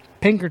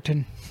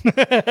 Pinkerton.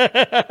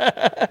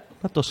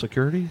 Not the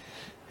security?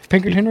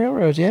 Pinkerton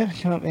Railroads, yeah.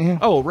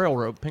 Oh,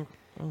 railroad.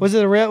 Was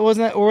it a rail?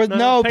 Wasn't that? Or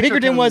no,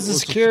 Pinkerton was the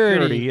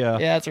security. Yeah,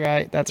 that's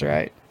right. That's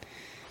right.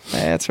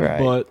 That's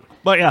right.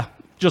 But yeah,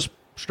 just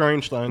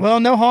strange things. Well,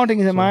 no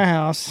hauntings at my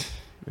house.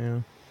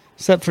 Yeah.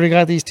 Except for they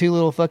got these two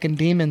little fucking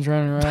demons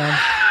running around.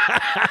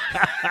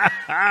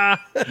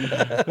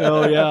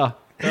 Hell yeah.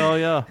 Hell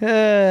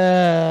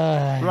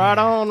yeah. Right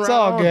on, It's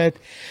all good.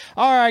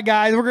 All right,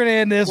 guys, we're going to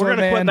end this We're one,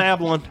 going to quit man.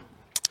 babbling.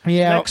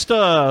 Yeah.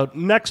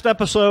 Next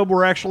episode,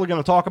 we're actually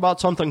going to talk about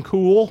something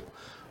cool.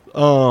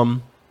 We're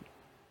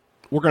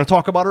going to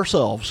talk about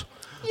ourselves.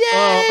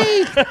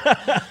 Yay!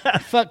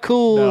 Fuck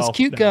cool as No,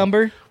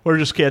 cucumber. no. We're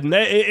just kidding.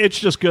 It's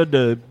just good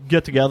to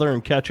get together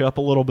and catch up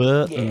a little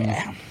bit.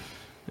 Yeah.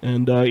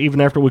 And even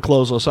after we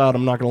close this out,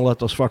 I'm not going to let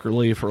this fucker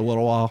leave for a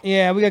little while.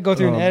 Yeah, we got to go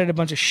through and edit a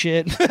bunch of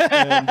shit.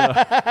 And,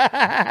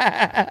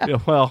 yeah,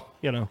 well,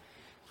 you know.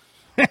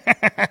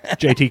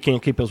 JT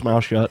can't keep his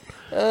mouth shut.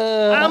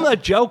 I'm a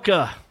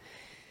joker.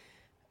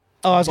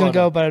 Oh, I was going to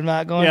go, but I'm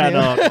not going Yeah, to.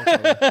 no,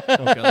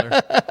 don't go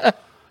there.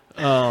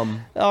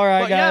 All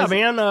right, But guys.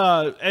 yeah,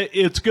 man,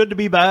 it's good to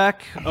be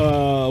back.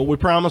 We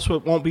promise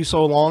it won't be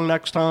so long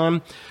next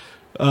time.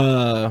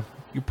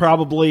 You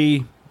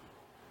probably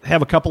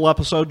have a couple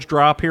episodes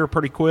drop here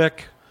pretty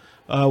quick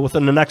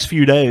within the next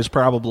few days,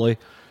 probably.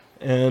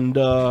 And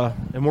we're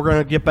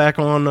gonna get back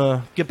on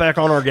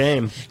our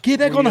game. Get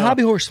back on the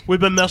hobby horse. We've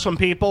been missing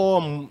people,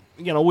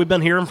 and we've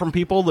been hearing from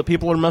people that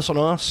people are missing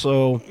us.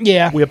 So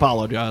Yeah. we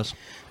apologize.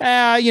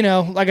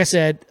 Like I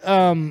said,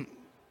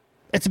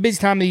 it's a busy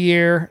time of the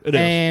year, It is.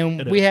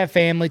 and It we is. have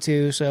family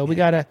too, so we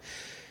gotta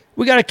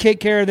take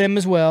care of them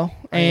as well.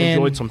 I And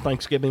enjoyed some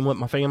Thanksgiving with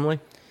my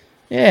family.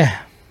 yeah,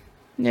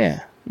 so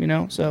We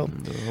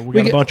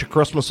got get- a bunch of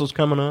Christmases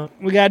coming up.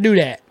 we gotta do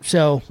that.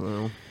 So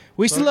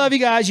we still love you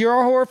guys. You're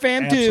our horror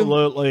fan too,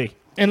 Absolutely.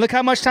 and look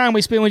how much time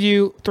we spend with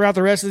you throughout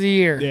the rest of the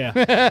year. Yeah.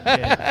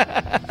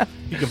 Yeah.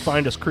 You can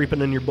find us creeping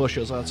in your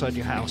bushes outside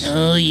your house.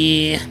 Oh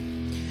yeah.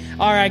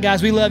 All right,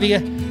 guys, we love you.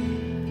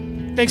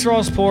 Thanks for all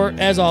the support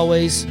as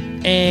always,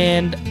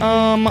 and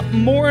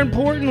more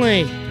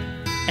importantly,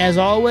 as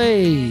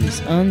always,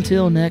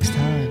 until next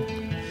time,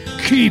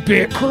 keep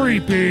it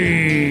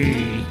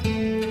creepy.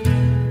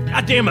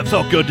 God damn, it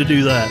felt good to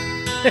do that.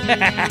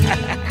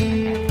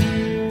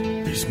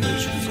 Peace,